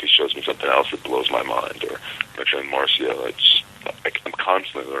comes up, he shows me something else that blows my mind. Or my friend Marcio. I'm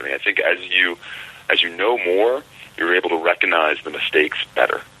constantly learning. I think as you know more, you're able to recognize the mistakes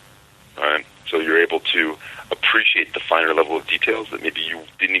better. All right? So you're able to appreciate the finer level of details that maybe you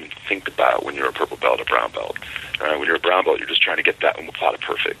didn't even think about when you're a purple belt or brown belt. When you're a brown belt, you're just trying to get that umoplata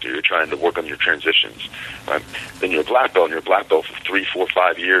perfect, or you're trying to work on your transitions. Then you're a black belt, and you're a black belt for 3, 4,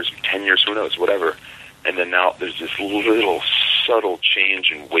 5 years, 10 years, who knows, whatever. And then now there's this little subtle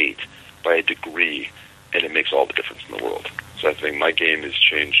change in weight by a degree, and it makes all the difference in the world. So I think my game has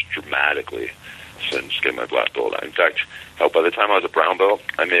changed dramatically since getting my black belt. In fact, by the time I was a brown belt,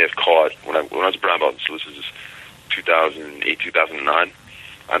 I may have caught, when I was a brown belt, so this is 2008, 2009,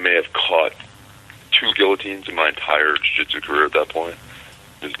 I may have caught 2 guillotines in my entire jiu-jitsu career at that point.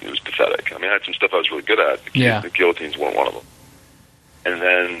 It was pathetic. I mean, I had some stuff I was really good at. The guillotines weren't one of them. And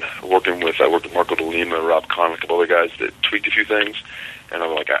then I worked with Marco De Lima, Rob Kahn, a couple other guys that tweaked a few things, and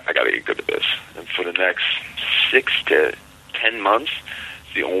I'm like, I got to get good at this. And for the next 6 to 10 months,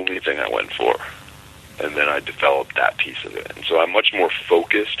 it's the only thing I went for. And then I developed that piece of it. And so I'm much more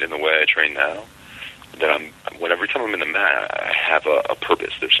focused in the way I train now. That every time I'm in the mat, I have a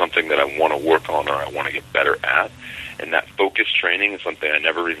purpose. There's something that I want to work on or I want to get better at. And that focused training is something I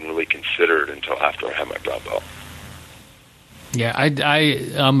never even really considered until after I had my brown belt. Yeah,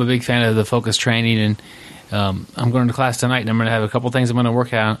 I'm a big fan of the focused training, and I'm going to class tonight, and I'm going to have a couple things I'm going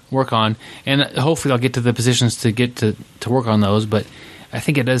to work on, and hopefully I'll get to the positions to get to work on those. But I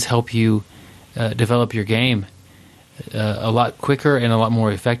think it does help you develop your game a lot quicker and a lot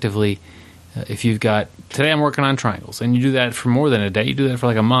more effectively. If you've got, today I'm working on triangles, and you do that for more than a day, you do that for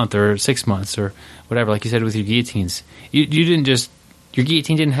like a month or 6 months or whatever, like you said with your guillotines. You didn't just, your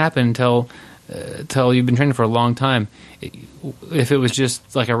guillotine didn't happen until you've been training for a long time. If it was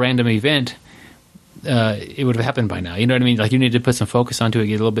just like a random event, it would have happened by now. You know what I mean? Like you need to put some focus onto it,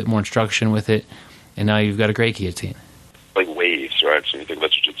 get a little bit more instruction with it, and now you've got a great guillotine. Like waves, right? So when you think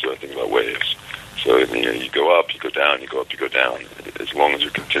about jiu-jitsu, I think about waves. So you go up, you go down, you go up, you go down. As long as you're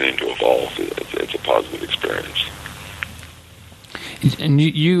continuing to evolve, it's a positive experience. And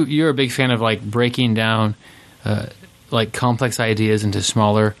you're a big fan of like breaking down like complex ideas into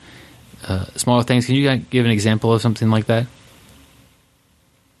smaller things. Can you give an example of something like that?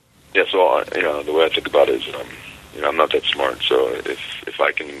 Yeah. So the way I think about it is, I'm not that smart. So if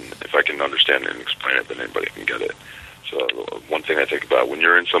I can understand it and explain it, then anybody can get it. So one thing I think about when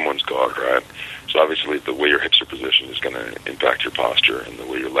you're in someone's guard, right? So obviously the way your hips are positioned is going to impact your posture, and the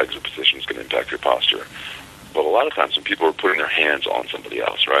way your legs are positioned is going to impact your posture. But a lot of times when people are putting their hands on somebody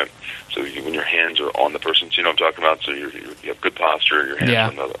else, right? So when your hands are on the person, so you know what I'm talking about? So you have good posture, your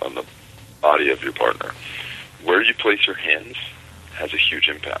hands on the body of your partner. Where you place your hands has a huge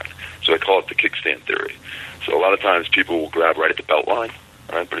impact. So I call it the kickstand theory. So a lot of times people will grab right at the belt line,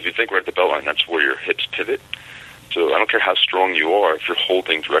 right? But if you think right at the belt line, that's where your hips pivot. So I don't care how strong you are, if you're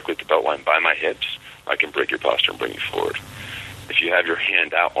holding directly at the belt line by my hips, I can break your posture and bring you forward. If you have your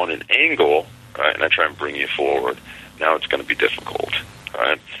hand out on an angle, right, and I try and bring you forward, now it's going to be difficult.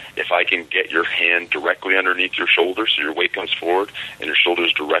 Right? If I can get your hand directly underneath your shoulder so your weight comes forward and your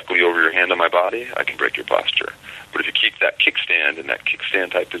shoulder's directly over your hand on my body, I can break your posture. But if you keep that kickstand in that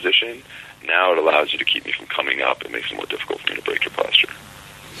kickstand type position, now it allows you to keep me from coming up. It makes it more difficult for me to break your posture.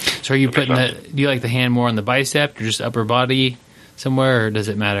 So are you putting do you like the hand more on the bicep or just upper body somewhere, or does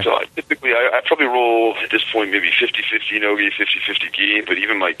it matter? So typically I probably roll at this point maybe 50-50 no-gi, 50-50 gi, but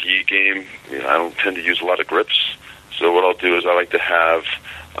even my gi game, I don't tend to use a lot of grips. So what I'll do is I like to have,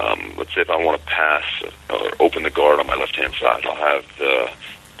 let's say if I want to pass or open the guard on my left-hand side, I'll have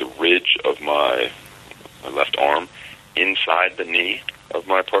the ridge of my left arm inside the knee of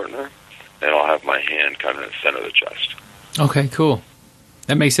my partner, and I'll have my hand kind of in the center of the chest. Okay, cool.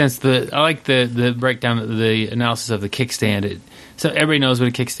 That makes sense. I like the breakdown, the analysis of the kickstand. So everybody knows what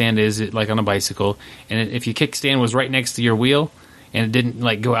a kickstand is, like on a bicycle. And if your kickstand was right next to your wheel and it didn't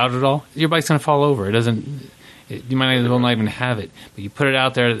like go out at all, your bike's going to fall over. It doesn't. You might as well not even have it. But you put it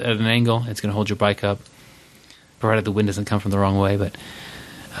out there at an angle, it's going to hold your bike up, provided the wind doesn't come from the wrong way. But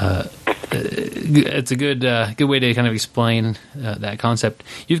it's a good way to kind of explain that concept.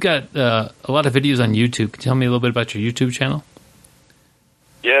 You've got a lot of videos on YouTube. Can you tell me a little bit about your YouTube channel?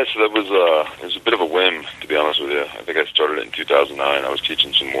 Yeah, so that was it was a bit of a whim, to be honest with you. I think I started it in 2009. I was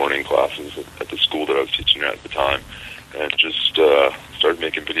teaching some morning classes at the school that I was teaching at the time, and just started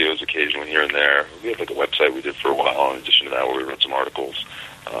making videos occasionally here and there. We had like a website we did for a while. In addition to that, where we wrote some articles.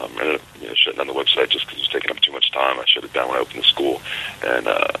 Ended up shutting down the website just because it was taking up too much time. I shut it down when I opened the school, and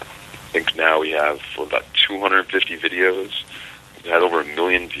I think now we have about 250 videos. We had over 1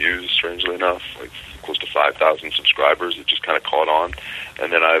 million views, strangely enough, like close to 5,000 subscribers. It just kind of caught on.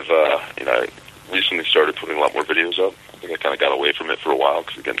 And then I've, I recently started putting a lot more videos up. I think I kind of got away from it for a while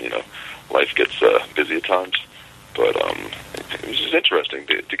because, again, life gets busy at times. But it was just interesting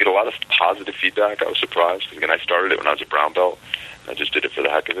to get a lot of positive feedback. I was surprised because, again, I started it when I was a brown belt. I just did it for the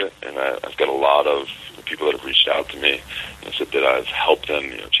heck of it. And I've got a lot of people that have reached out to me and said that I've helped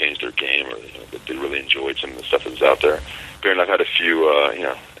them, change their game, or that they really enjoyed some of the stuff that was out there. Granted, I've had a few,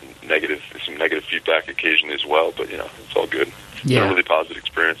 some negative feedback occasionally as well, but it's all good. It's been a really positive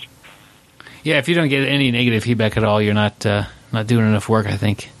experience. Yeah, if you don't get any negative feedback at all, you're not doing enough work, I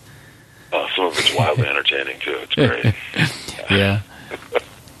think. Some of it's wildly entertaining too. It's great. Yeah.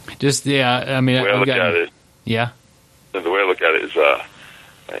 I mean, the way I look at it. Yeah. The way I look at it is,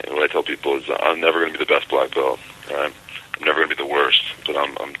 what I tell people is, I'm never going to be the best black belt. Right? I'm never going to be the worst, but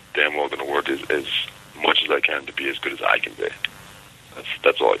I'm damn well going to work as much as I can to be as good as I can be.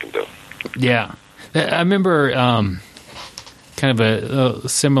 That's all I can do. Yeah. I remember kind of a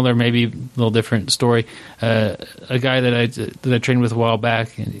similar, maybe a little different story. A guy that I trained with a while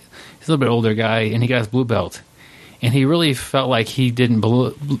back, and he's a little bit older guy, and he got his blue belt. And he really felt like he didn't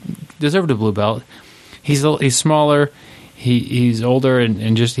deserve a blue belt. He's smaller, he's older,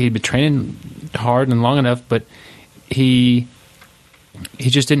 and just he'd been training hard and long enough, but he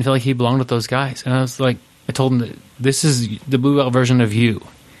just didn't feel like he belonged with those guys. And I was like, I told him that this is the blue belt version of you,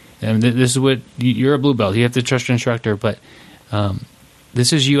 and this is what you're a blue belt. You have to trust your instructor, but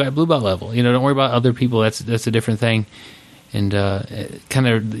this is you at blue belt level. Don't worry about other people. That's a different thing. And kind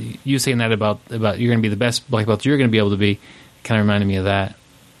of you saying that about you're going to be the best black belt you're going to be able to be, kind of reminded me of that.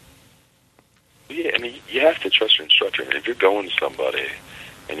 Yeah, I mean, you have to trust your instructor. I mean, if you're going to somebody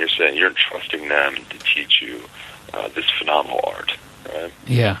and you're saying you're entrusting them to teach you this phenomenal art, right?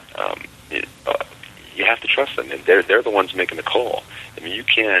 Yeah. You have to trust them, and they're the ones making the call. I mean, you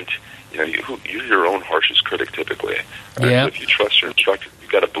can't. You're your own harshest critic typically. Right? Yeah. So if you trust your instructor,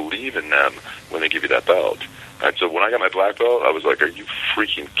 you've got to believe in them when they give you that belt. Right? So when I got my black belt, I was like, "Are you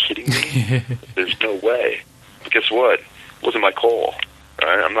freaking kidding me? There's no way." But guess what? It wasn't my call.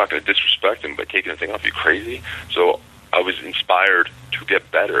 Right? I'm not going to disrespect him by taking the thing off. You crazy? So I was inspired to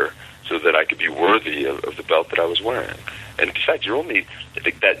get better so that I could be worthy of the belt that I was wearing. And besides, you're only, I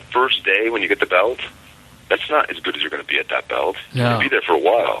think, that first day when you get the belt, that's not as good as you're going to be at that belt. You're going to be there for a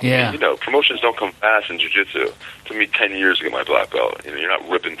while. Yeah. I mean, promotions don't come fast in jiu-jitsu. It took me 10 years to get my black belt. You're not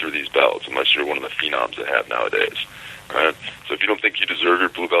ripping through these belts unless you're one of the phenoms they have nowadays. Right? So if you don't think you deserve your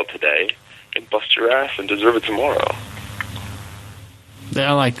blue belt today, then bust your ass and deserve it tomorrow.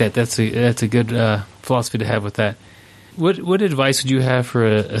 I like that. That's a good philosophy to have with that. What advice would you have for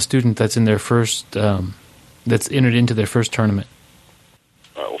a student that's in their first that's entered into their first tournament?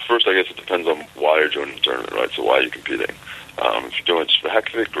 Well, first, I guess it depends on why you're joining the tournament, right? So why are you competing? If you're doing it just for the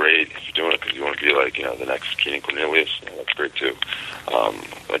heck of it, great. If you're doing it because you want to be like, the next Keenan Cornelius, that's great too.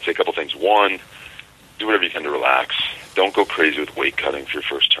 I'd say a couple things. One, do whatever you can to relax. Don't go crazy with weight cutting for your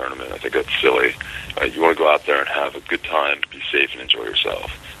first tournament. I think that's silly. You want to go out there and have a good time, be safe, and enjoy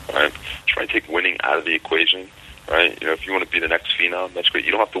yourself. Right? Try and take winning out of the equation. Right? If you want to be the next phenom, that's great.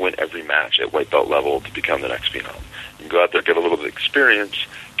 You don't have to win every match at white belt level to become the next phenom. You can go out there, get a little bit of experience,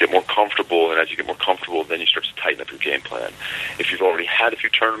 get more comfortable, and as you get more comfortable, then you start to tighten up your game plan. If you've already had a few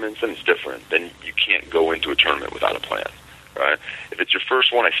tournaments, then it's different. Then you can't go into a tournament without a plan. Right? If it's your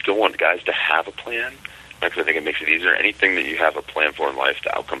first one, I still want guys to have a plan, because I think it makes it easier. Anything that you have a plan for in life,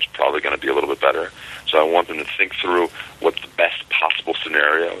 the outcome's probably going to be a little bit better. So I want them to think through what the best possible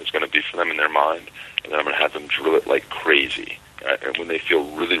scenario is going to be for them in their mind, and then I'm going to have them drill it like crazy. Right? And when they feel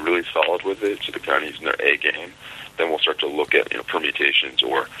really, really solid with it, so they're kind of using their A game, then we'll start to look at permutations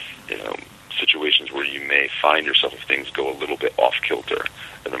or situations where you may find yourself if things go a little bit off kilter,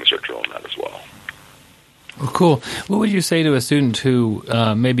 and then we start drilling that as well. Well, cool. What would you say to a student who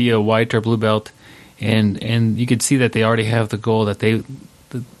may be a white or blue belt, and you could see that they already have the goal that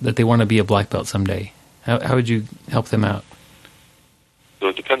they want to be a black belt someday? How would you help them out? So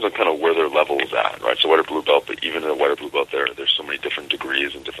it depends on kind of where their level is at, right? So white or blue belt, but even in a white or blue belt, there's so many different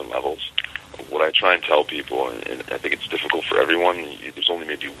degrees and different levels. What I try and tell people, and I think it's difficult for everyone, there's only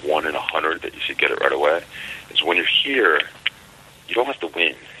maybe 1 in 100 that you see get it right away, is when you're here, you don't have to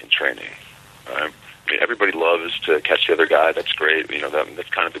win in training. Right? I mean, everybody loves to catch the other guy. That's great. That's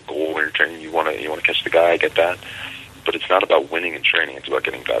kind of the goal when you're training. You want to catch the guy. I get that, but it's not about winning in training. It's about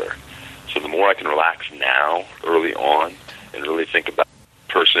getting better. So the more I can relax now, early on, and really think about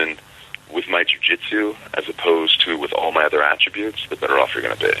the person with my jiu-jitsu as opposed to with all my other attributes, the better off you're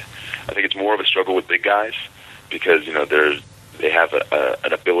going to be. I think it's more of a struggle with big guys because they have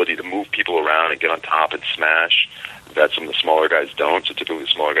an ability to move people around and get on top and smash that some of the smaller guys don't. So typically the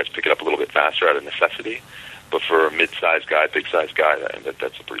smaller guys pick it up a little bit faster out of necessity. But for a mid-sized guy, big-sized guy,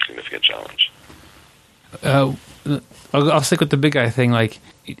 that's a pretty significant challenge. I'll stick with the big guy thing. Like,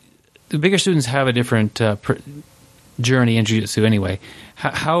 the bigger students have a different journey in jiu-jitsu anyway.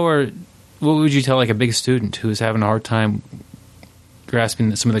 What would you tell like a big student who's having a hard time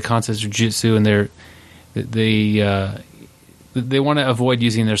grasping some of the concepts of jiu-jitsu, and they want to avoid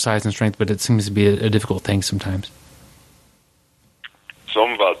using their size and strength, but it seems to be a difficult thing sometimes? So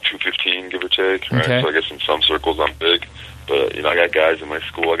I'm about 215, give or take. Right? Okay. So I guess in some circles I'm big, but I got guys in my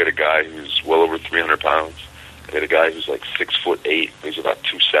school. I got a guy who's well over 300 pounds. I got a guy who's like 6'8", who's about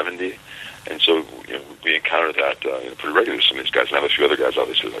 270. And so we encounter that pretty regularly. Some of these guys, and I have a few other guys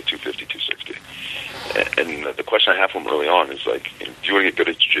obviously like 250, 260. And the question I have for them early on is like, do you want to get good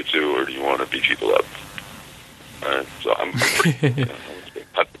at jiu-jitsu or do you want to beat people up? So I'm pretty,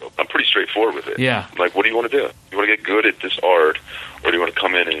 I'm pretty straightforward with it. Yeah. I'm like, what do you want to do? You want to get good at this art, or do you want to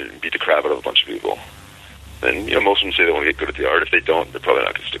come in and beat the crap out of a bunch of people? And most of them say they want to get good at the art. If they don't, they're probably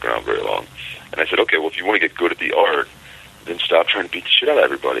not going to stick around very long. And I said, okay, well, if you want to get good at the art, then stop trying to beat the shit out of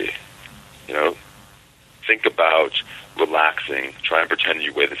everybody. Think about relaxing. Try and pretend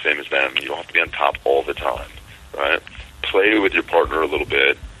you weigh the same as them. You don't have to be on top all the time, right? Play with your partner a little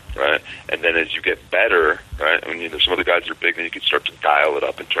bit, right? And then as you get better, right? I mean, there's some other guys that are big, then you can start to dial it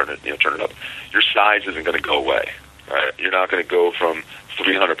up and turn it up. Your size isn't going to go away, right? You're not going to go from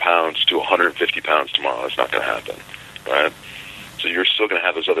 300 pounds to 150 pounds tomorrow. That's not going to happen, right? So you're still going to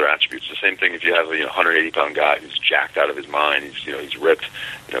have those other attributes. The same thing if you have a 180-pound guy who's jacked out of his mind. He's ripped.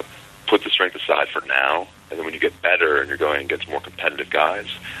 Put the strength aside for now, and then when you get better and you're going against more competitive guys,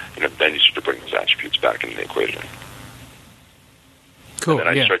 then you start to bring those attributes back into the equation. Cool. And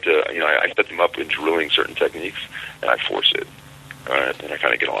then I start to, I set them up in drilling certain techniques, and I force it. All right, and I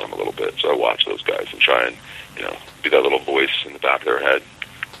kind of get on them a little bit. So I watch those guys and try and, be that little voice in the back of their head.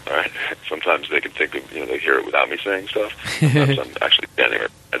 All right. Sometimes they can think of, they hear it without me saying stuff. Sometimes I'm actually standing there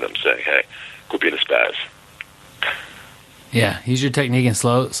and them saying, "Hey, quit being a spaz." Yeah, use your technique and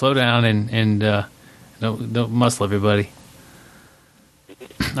slow down and don't muscle everybody.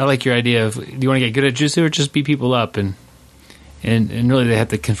 I like your idea of, do you want to get good at jiu-jitsu or just beat people up? And really they have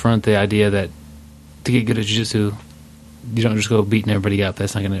to confront the idea that to get good at jiu-jitsu, you don't just go beating everybody up.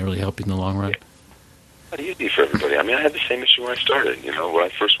 That's not going to really help you in the long run. It's not easy for everybody. I mean, I had the same issue when I started. When I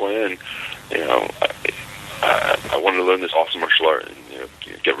first went in, I wanted to learn this awesome martial art and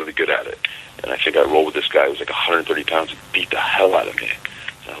get really good at it. And I think I rolled with this guy who was like 130 pounds and beat the hell out of me.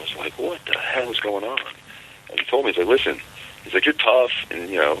 And I was like, what the hell is going on? And he told me, he's like, listen, He's like, you're tough, and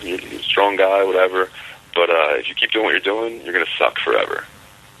you're a strong guy, whatever. But if you keep doing what you're doing, you're gonna suck forever.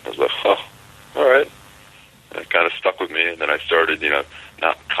 I was like, oh, all right. And it kind of stuck with me, and then I started,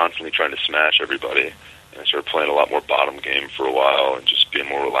 not constantly trying to smash everybody. And I started playing a lot more bottom game for a while and just being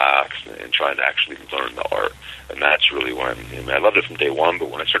more relaxed and trying to actually learn the art. And that's really when, I loved it from day one, but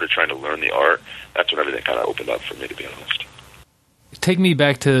when I started trying to learn the art, that's when everything kind of opened up for me, to be honest. Take me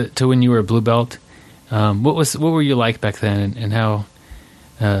back to when you were a blue belt. What were you like back then, and how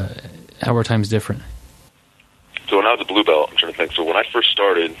were times different? So when I was a blue belt, I'm trying to think. So when I first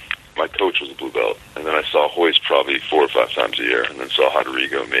started, my coach was a blue belt, and then I saw Hoist probably 4 or 5 times a year, and then saw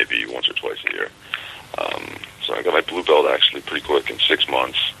Rodrigo maybe once or twice a year. So I got my blue belt actually pretty quick in 6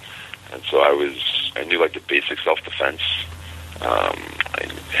 months, and so I knew like the basic self-defense. I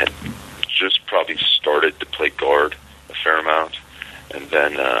had just probably started to play guard a fair amount, and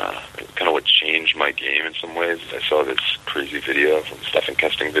then kind of what changed my game in some ways is I saw this crazy video from Stefan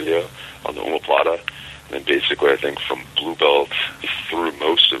Kesting video on the Omoplata, and then basically I think from blue belt through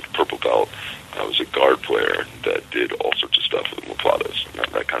most of purple belt, I was a guard player that did all sorts of stuff with Omoplatas,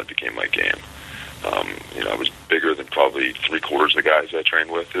 and that kind of became my game. I was bigger than probably 3/4 of the guys I trained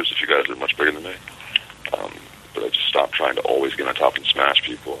with. There's a few guys that are much bigger than me. But I just stopped trying to always get on top and smash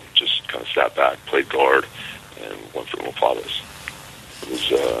people. Just kind of sat back, played guard, and went for Omoplatas.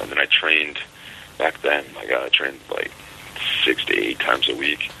 And then I trained back then. I trained like 6 to 8 times a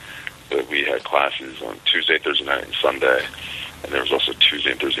week. But we had classes on Tuesday, Thursday night, and Sunday. And there was also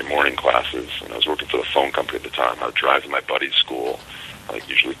Tuesday and Thursday morning classes. And I was working for the phone company at the time. I would drive to my buddy's school, like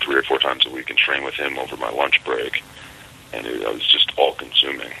usually 3 or 4 times a week, and train with him over my lunch break. And it was just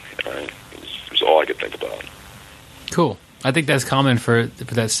all-consuming. Right? It was all I could think about. Cool. I think that's common for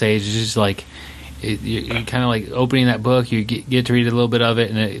that stage. It's just like you're kind of like opening that book. You get to read a little bit of it,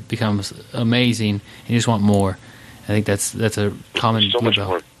 and it becomes amazing. And you just want more. I think that's a common so much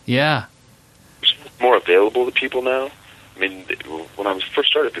more. Yeah. There's more available to people now. I mean, when I was first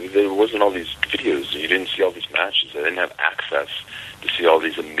started, there wasn't all these videos. You didn't see all these matches. I didn't have access to see all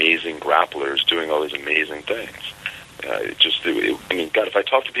these amazing grapplers doing all these amazing things. God, if I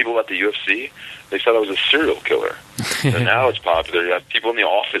talked to people about the UFC, they thought I was a serial killer. And now it's popular. You have people in the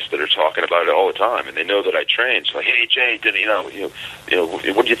office that are talking about it all the time, and they know that I train. So like, hey, Jay,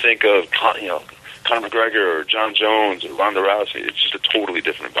 what do you think of Conor McGregor or John Jones or Ronda Rousey? It's just a totally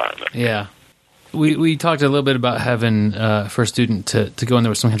different environment. Yeah. We talked a little bit about having for a student to go in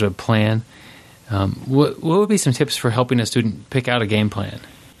there with some kind of a plan. What would be some tips for helping a student pick out a game plan?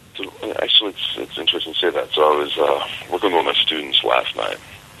 So actually, it's interesting to say that. So I was working with one of my students last night.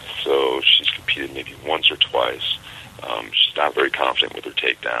 So she's competed maybe once or twice. She's not very confident with her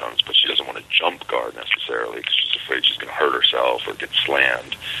takedowns, but she doesn't want to jump guard necessarily because she's afraid she's going to hurt herself or get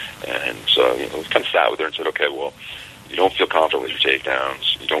slammed. And so we kind of sat with her and said, okay, well, you don't feel confident with your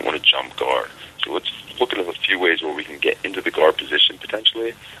takedowns. You don't want to jump guard. So let's look at a few ways where we can get into the guard position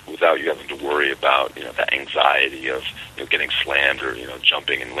potentially without you having to worry about the anxiety of getting slammed or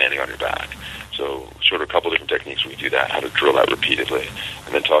jumping and landing on your back. So showed her a couple different techniques where we do that, how to drill that repeatedly,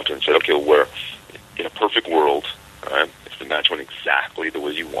 and then talked to her and said, okay, well, where in a perfect world, right, if the match went exactly the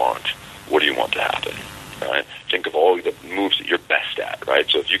way you want, what do you want to happen? Right? Think of all the moves that you're best at, right?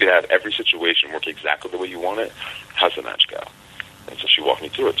 So if you could have every situation work exactly the way you want it, how's the match go? And so she walked me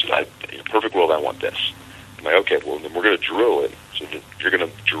through it. So in a perfect world, I want this. I'm like, okay, well, then we're going to drill it. So that you're going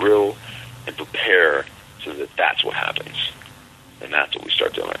to drill and prepare so that that's what happens. And that's what we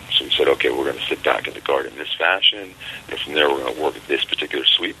start doing. So we said, okay, we're going to sit back in the guard in this fashion. And from there, we're going to work this particular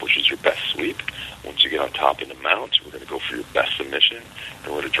sweep, which is your best sweep. Once you get on top in the mount, we're going to go for your best submission.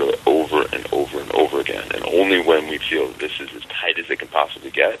 And we're going to drill it over and over and over again. And only when we feel this is as tight as it can possibly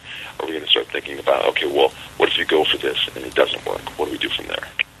get are we going to start thinking about, okay, well, what if you go for this and it doesn't work? What do we do from there?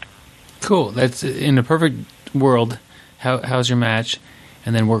 Cool. That's in a perfect world. How's your match?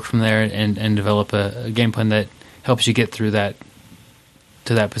 And then work from there and develop a game plan that helps you get through that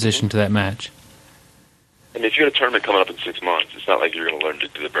to that position, to that match. I mean, if you had a tournament coming up in 6 months, it's not like you're going to learn to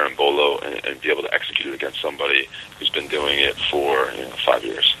do the Berimbolo and be able to execute it against somebody who's been doing it for 5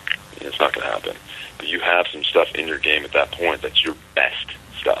 years. It's not going to happen. But you have some stuff in your game at that point that's your best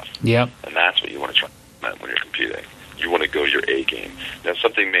stuff. Yep. And that's what you want to try when you're competing. You want to go your A game. Now,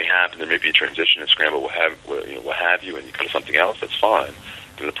 something may happen. There may be a transition and scramble, what have you, and you go to something else. That's fine.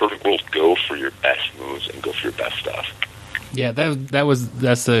 But in the perfect world, go for your best moves and go for your best stuff. Yeah,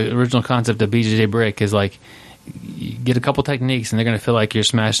 that's the original concept of BJJ Brick, is like you get a couple techniques and they're going to feel like you're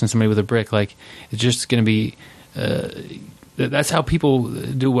smashing somebody with a brick. Like it's just going to be that's how people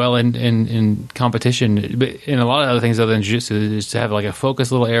do well in competition. But in a lot of other things other than jiu-jitsu is to have like a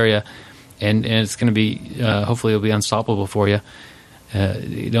focused little area and it's going to be hopefully it'll be unstoppable for you.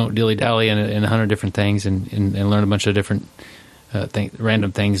 You don't dilly-dally in 100 different things and learn a bunch of different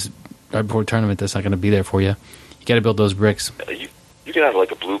random things right before a tournament that's not going to be there for you. You got to build those bricks. You can have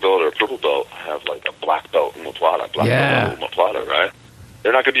like a blue belt or a purple belt have like a black belt in La Plata, belt in La Plata, right?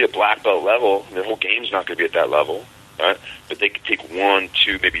 They're not going to be at black belt level. Their whole game's not going to be at that level, right? But they can take 1,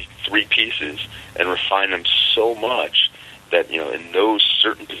 2, maybe 3 pieces and refine them so much that, in those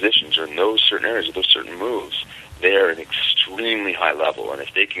certain positions or in those certain areas or those certain moves, they are at an extremely high level. And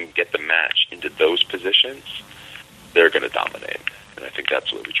if they can get the match into those positions, they're going to dominate. And I think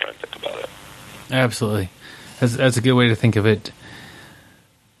that's what we try and think about it. Absolutely. That's a good way to think of it.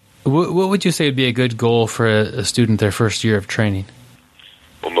 What would you say would be a good goal for a student their first year of training?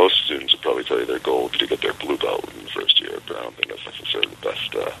 Well, most students would probably tell you their goal would be to get their blue belt in the first year, but I don't think that's necessarily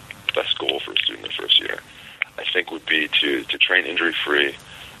the best goal for a student in the first year. I think would be to train injury-free,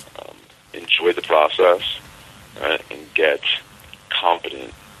 enjoy the process, right, and get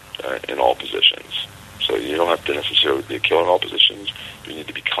competent in all positions. So you don't have to necessarily be a killer in all positions, but you need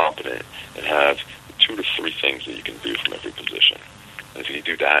to be competent and have 2 to 3 things that you can do from every position. And if you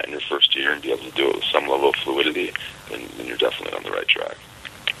do that in your first year and be able to do it with some level of fluidity, then you're definitely on the right track.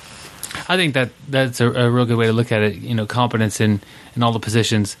 I think that's a real good way to look at it. Competence in all the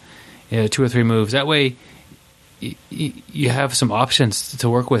positions, 2 or 3 moves. That way, you have some options to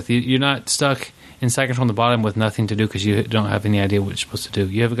work with. You're not stuck in second from the bottom with nothing to do because you don't have any idea what you're supposed to do.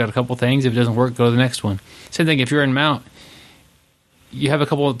 You have got a couple things. If it doesn't work, go to the next one. Same thing if you're in mount. You have a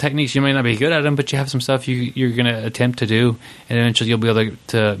couple of techniques. You may not be good at them, but you have some stuff you're going to attempt to do, and eventually you'll be able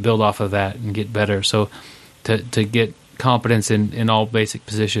to build off of that and get better. So to get competence in all basic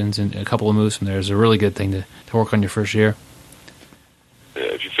positions and a couple of moves from there is a really good thing to work on your first year. Yeah,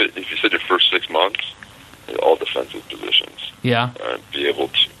 if you said your first 6 months, all defensive positions. Yeah. Be able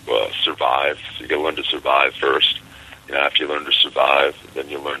to survive. So you got to learn to survive first. After you learn to survive, then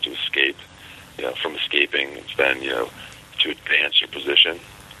you learn to escape. From escaping, it's then to advance your position,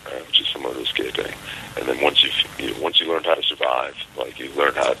 which is similar to escaping. And then once you learn how to survive, like you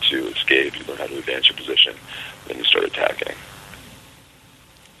learn how to escape, you learn how to advance your position, then you start attacking.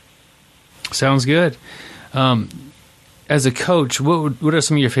 Sounds good. As a coach, what are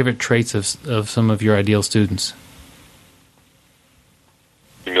some of your favorite traits of some of your ideal students?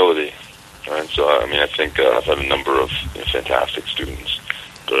 Humility. Right? So, I think I've had a number of fantastic students.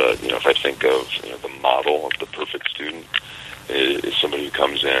 But, if I think of the model of the perfect student, is somebody who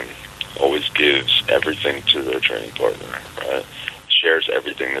comes in, always gives everything to their training partner, right? Shares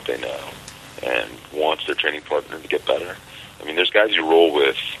everything that they know, and wants their training partner to get better. There's guys you roll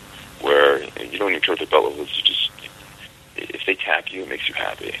with where you don't even care what their belt level is. You just, if they tap you, it makes you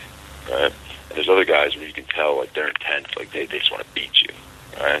happy, right? And there's other guys where you can tell, like, they're intense, like they just want to beat you,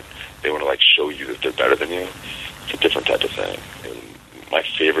 right? They want to, show you that they're better than you. It's a different type of thing. And my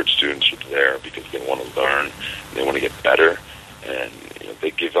favorite students are there because they want to learn, they want to get better, and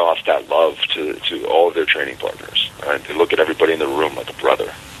they give off that love to all of their training partners. Right? They look at everybody in the room like a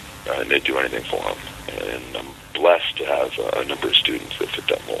brother, and they do anything for them. And I'm blessed to have a number of students that fit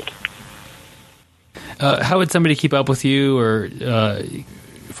that mold. How would somebody keep up with you or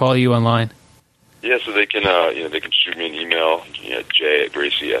follow you online? Yeah, so they can they can shoot me an email,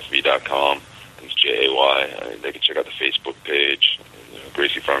 jay@graciefv.com. It's Jay. They can check out the Facebook page,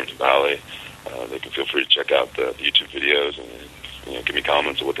 Gracie Farmington Valley. They can feel free to check out the YouTube videos and give me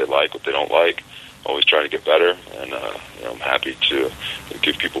comments on what they like, what they don't like. Always trying to get better, and I'm happy to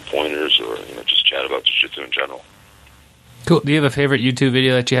give people pointers or just chat about jiu-jitsu in general. Cool. Do you have a favorite YouTube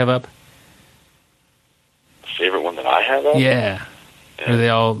video that you have up? A favorite one that I have up? Yeah. Are they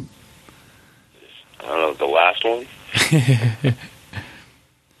all? I don't know. The last one.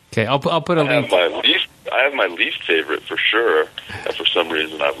 Okay, I'll put a link. I have my least favorite for sure, that for some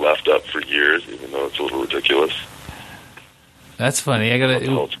reason I've left up for years, even though it's a little ridiculous. That's funny. I gotta.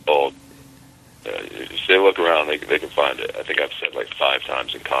 It's called. If they look around, they can find it. I think I've said 5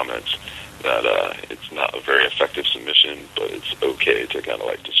 times in comments that it's not a very effective submission, but it's okay to kind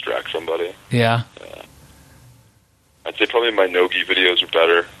of distract somebody. Yeah. I'd say probably my no-gi videos are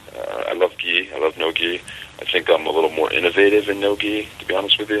better. I love gi. I love no-gi. I think I'm a little more innovative in no-gi, to be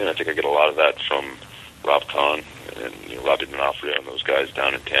honest with you, and I think I get a lot of that from Rob Kahn and Robbie D'Onofrio and those guys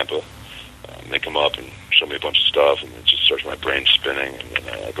down in Tampa. They come up and show me a bunch of stuff, and it just starts my brain spinning, and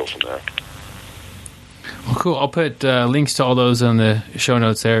then I go from there. Well, cool. I'll put links to all those on the show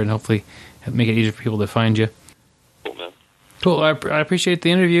notes there, and hopefully make it easier for people to find you. Cool, man. Cool. I appreciate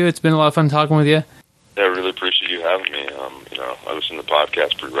the interview. It's been a lot of fun talking with you. Yeah, I really appreciate you having me. I listen to the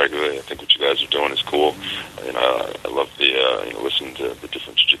podcast pretty regularly. I think what you guys are doing is cool. And I love the listening to the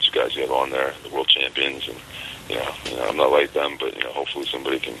different jiu-jitsu guys you have on there, the world champions, and I'm not like them, but hopefully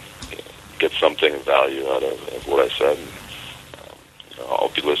somebody can get something of value out of what I said. And, I'll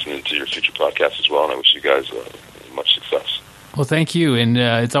be listening to your future podcast as well, and I wish you guys much success. Well, thank you, and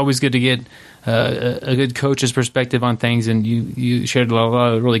it's always good to get a good coach's perspective on things, and you shared a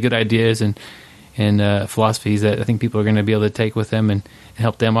lot of really good ideas and philosophies that I think people are going to be able to take with them and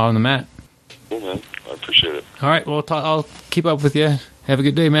help them out on the mat. Cool, man. I appreciate it. All right, well, I'll keep up with you. Have a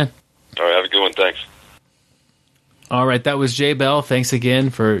good day, man. All right, have a good one. Thanks. All right, that was Jay Bell. Thanks again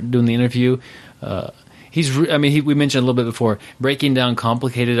for doing the interview. We mentioned a little bit before, breaking down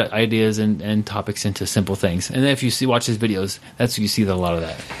complicated ideas and topics into simple things. And then if you watch his videos, that's you see a lot of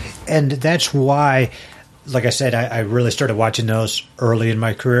that. And that's why, like I said, I really started watching those early in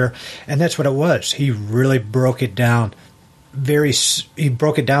my career, and that's what it was. He really broke it down. He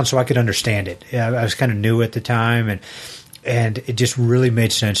broke it down so I could understand it. I was kind of new at the time, and it just really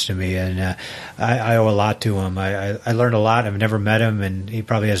made sense to me, and I owe a lot to him. I learned a lot. I've never met him, and he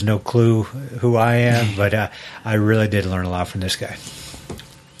probably has no clue who I am, but I really did learn a lot from this guy.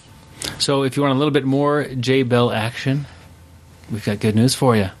 So if you want a little bit more Jay Bell action, we've got good news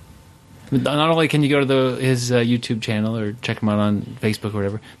for you. Not only can you go to his YouTube channel or check him out on Facebook or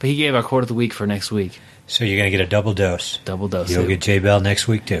whatever, but he gave our quote of the week for next week. So you're going to get a double dose. Double dose. You'll get Jay Bell next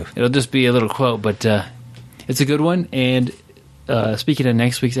week, too. It'll just be a little quote, but it's a good one. And speaking of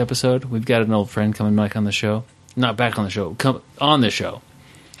next week's episode, we've got an old friend coming back on the show. Not back on the show. Come on the show.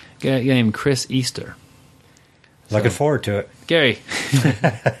 A guy named Chris Easter. Looking forward to it. Gary.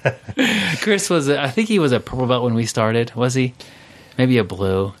 Chris I think he was a purple belt when we started. Was he? Maybe a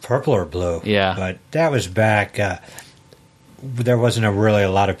blue. Purple or blue. Yeah. But that was back. There wasn't really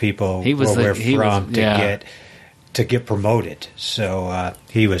a lot of people to get promoted. So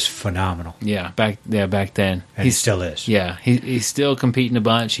he was phenomenal. Yeah, back then. And he still is. Yeah, he's still competing a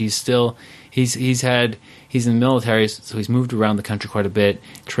bunch. He's in the military, so he's moved around the country quite a bit,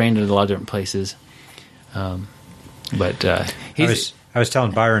 trained at a lot of different places. I was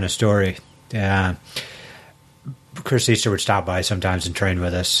telling Byron a story. Chris Easter would stop by sometimes and train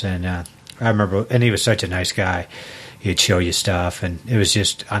with us, and I remember, and he was such a nice guy. He'd show you stuff, and it was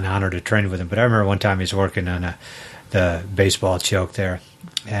just an honor to train with him. But I remember one time he was working on the baseball choke there,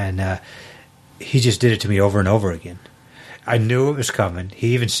 and he just did it to me over and over again. I knew it was coming.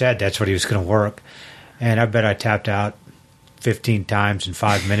 He even said that's what he was going to work, and I bet I tapped out 15 times in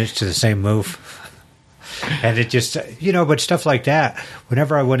 5 minutes to the same move. And it just, but stuff like that,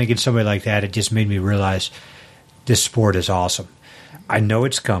 whenever I went against somebody like that, it just made me realize this sport is awesome. I know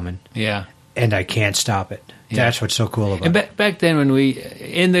it's coming. Yeah. And I can't stop it. Yeah. That's what's so cool about it. Back then and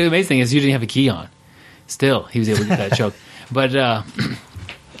the amazing thing is you didn't have a key on. Still, he was able to get that choke. But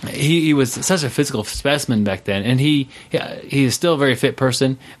he was such a physical specimen back then. And he is still a very fit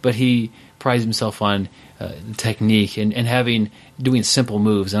person, but he prides himself on technique and doing simple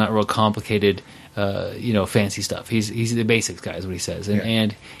moves and not real complicated fancy stuff. He's the basics guy is what he says.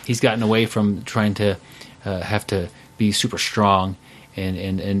 And he's gotten away from trying to have to be super strong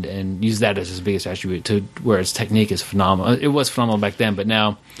and use that as his biggest attribute to where his technique is phenomenal. It was phenomenal back then, but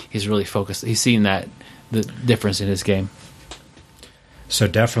now he's really focused. He's seen the difference in his game. So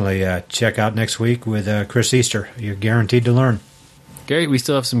definitely check out next week with Chris Easter. You're guaranteed to learn. Gary, we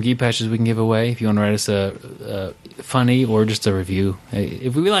still have some gi patches we can give away if you want to write us a funny or just a review.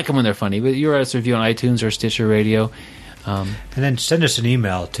 If we like them when they're funny, but you write us a review on iTunes or Stitcher Radio. And then send us an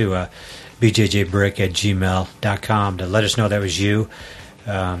email to bjjbrick@gmail.com to let us know that was you.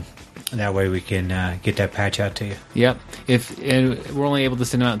 That way we can get that patch out to you. Yep. And we're only able to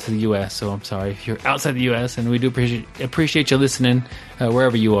send them out to the U.S., so I'm sorry if you're outside the U.S., and we do appreciate you listening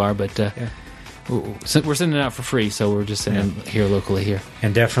wherever you are, but we're sending it out for free, so we're just sending it here locally here.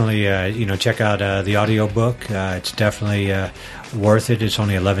 And definitely, check out the audio book. It's definitely worth it. It's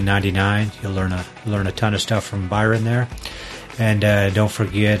only $11.99. You'll learn a ton of stuff from Byron there. And don't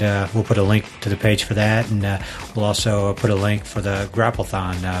forget, we'll put a link to the page for that, and we'll also put a link for the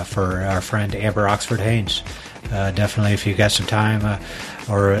Grapple-thon for our friend Amber Oxford Haynes. Definitely, if you got some time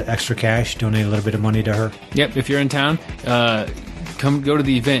or extra cash, donate a little bit of money to her. Yep, if you're in town, come go to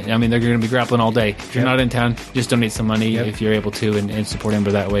the event. I mean, they're going to be grappling all day. If you're not in town, just donate some money if you're able to, and support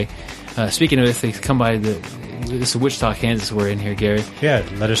Amber that way. Speaking of this, come by this is Wichita, Kansas. We're in here, Gary. Yeah,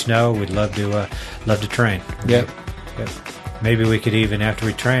 let us know. We'd love to train. Yep. Maybe we could even, after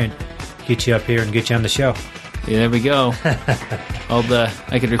we train, get you up here and get you on the show. Yeah, there we go.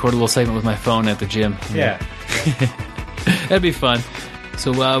 I could record a little segment with my phone at the gym. Yeah. That'd be fun. So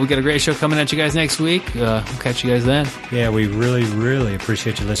we got a great show coming at you guys next week. We'll catch you guys then. Yeah, we really, really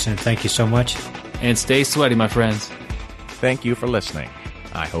appreciate you listening. Thank you so much. And stay sweaty, my friends. Thank you for listening.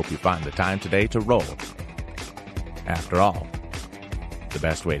 I hope you find the time today to roll. After all, the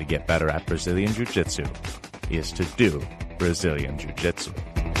best way to get better at Brazilian Jiu-Jitsu is to do Brazilian Jiu-Jitsu.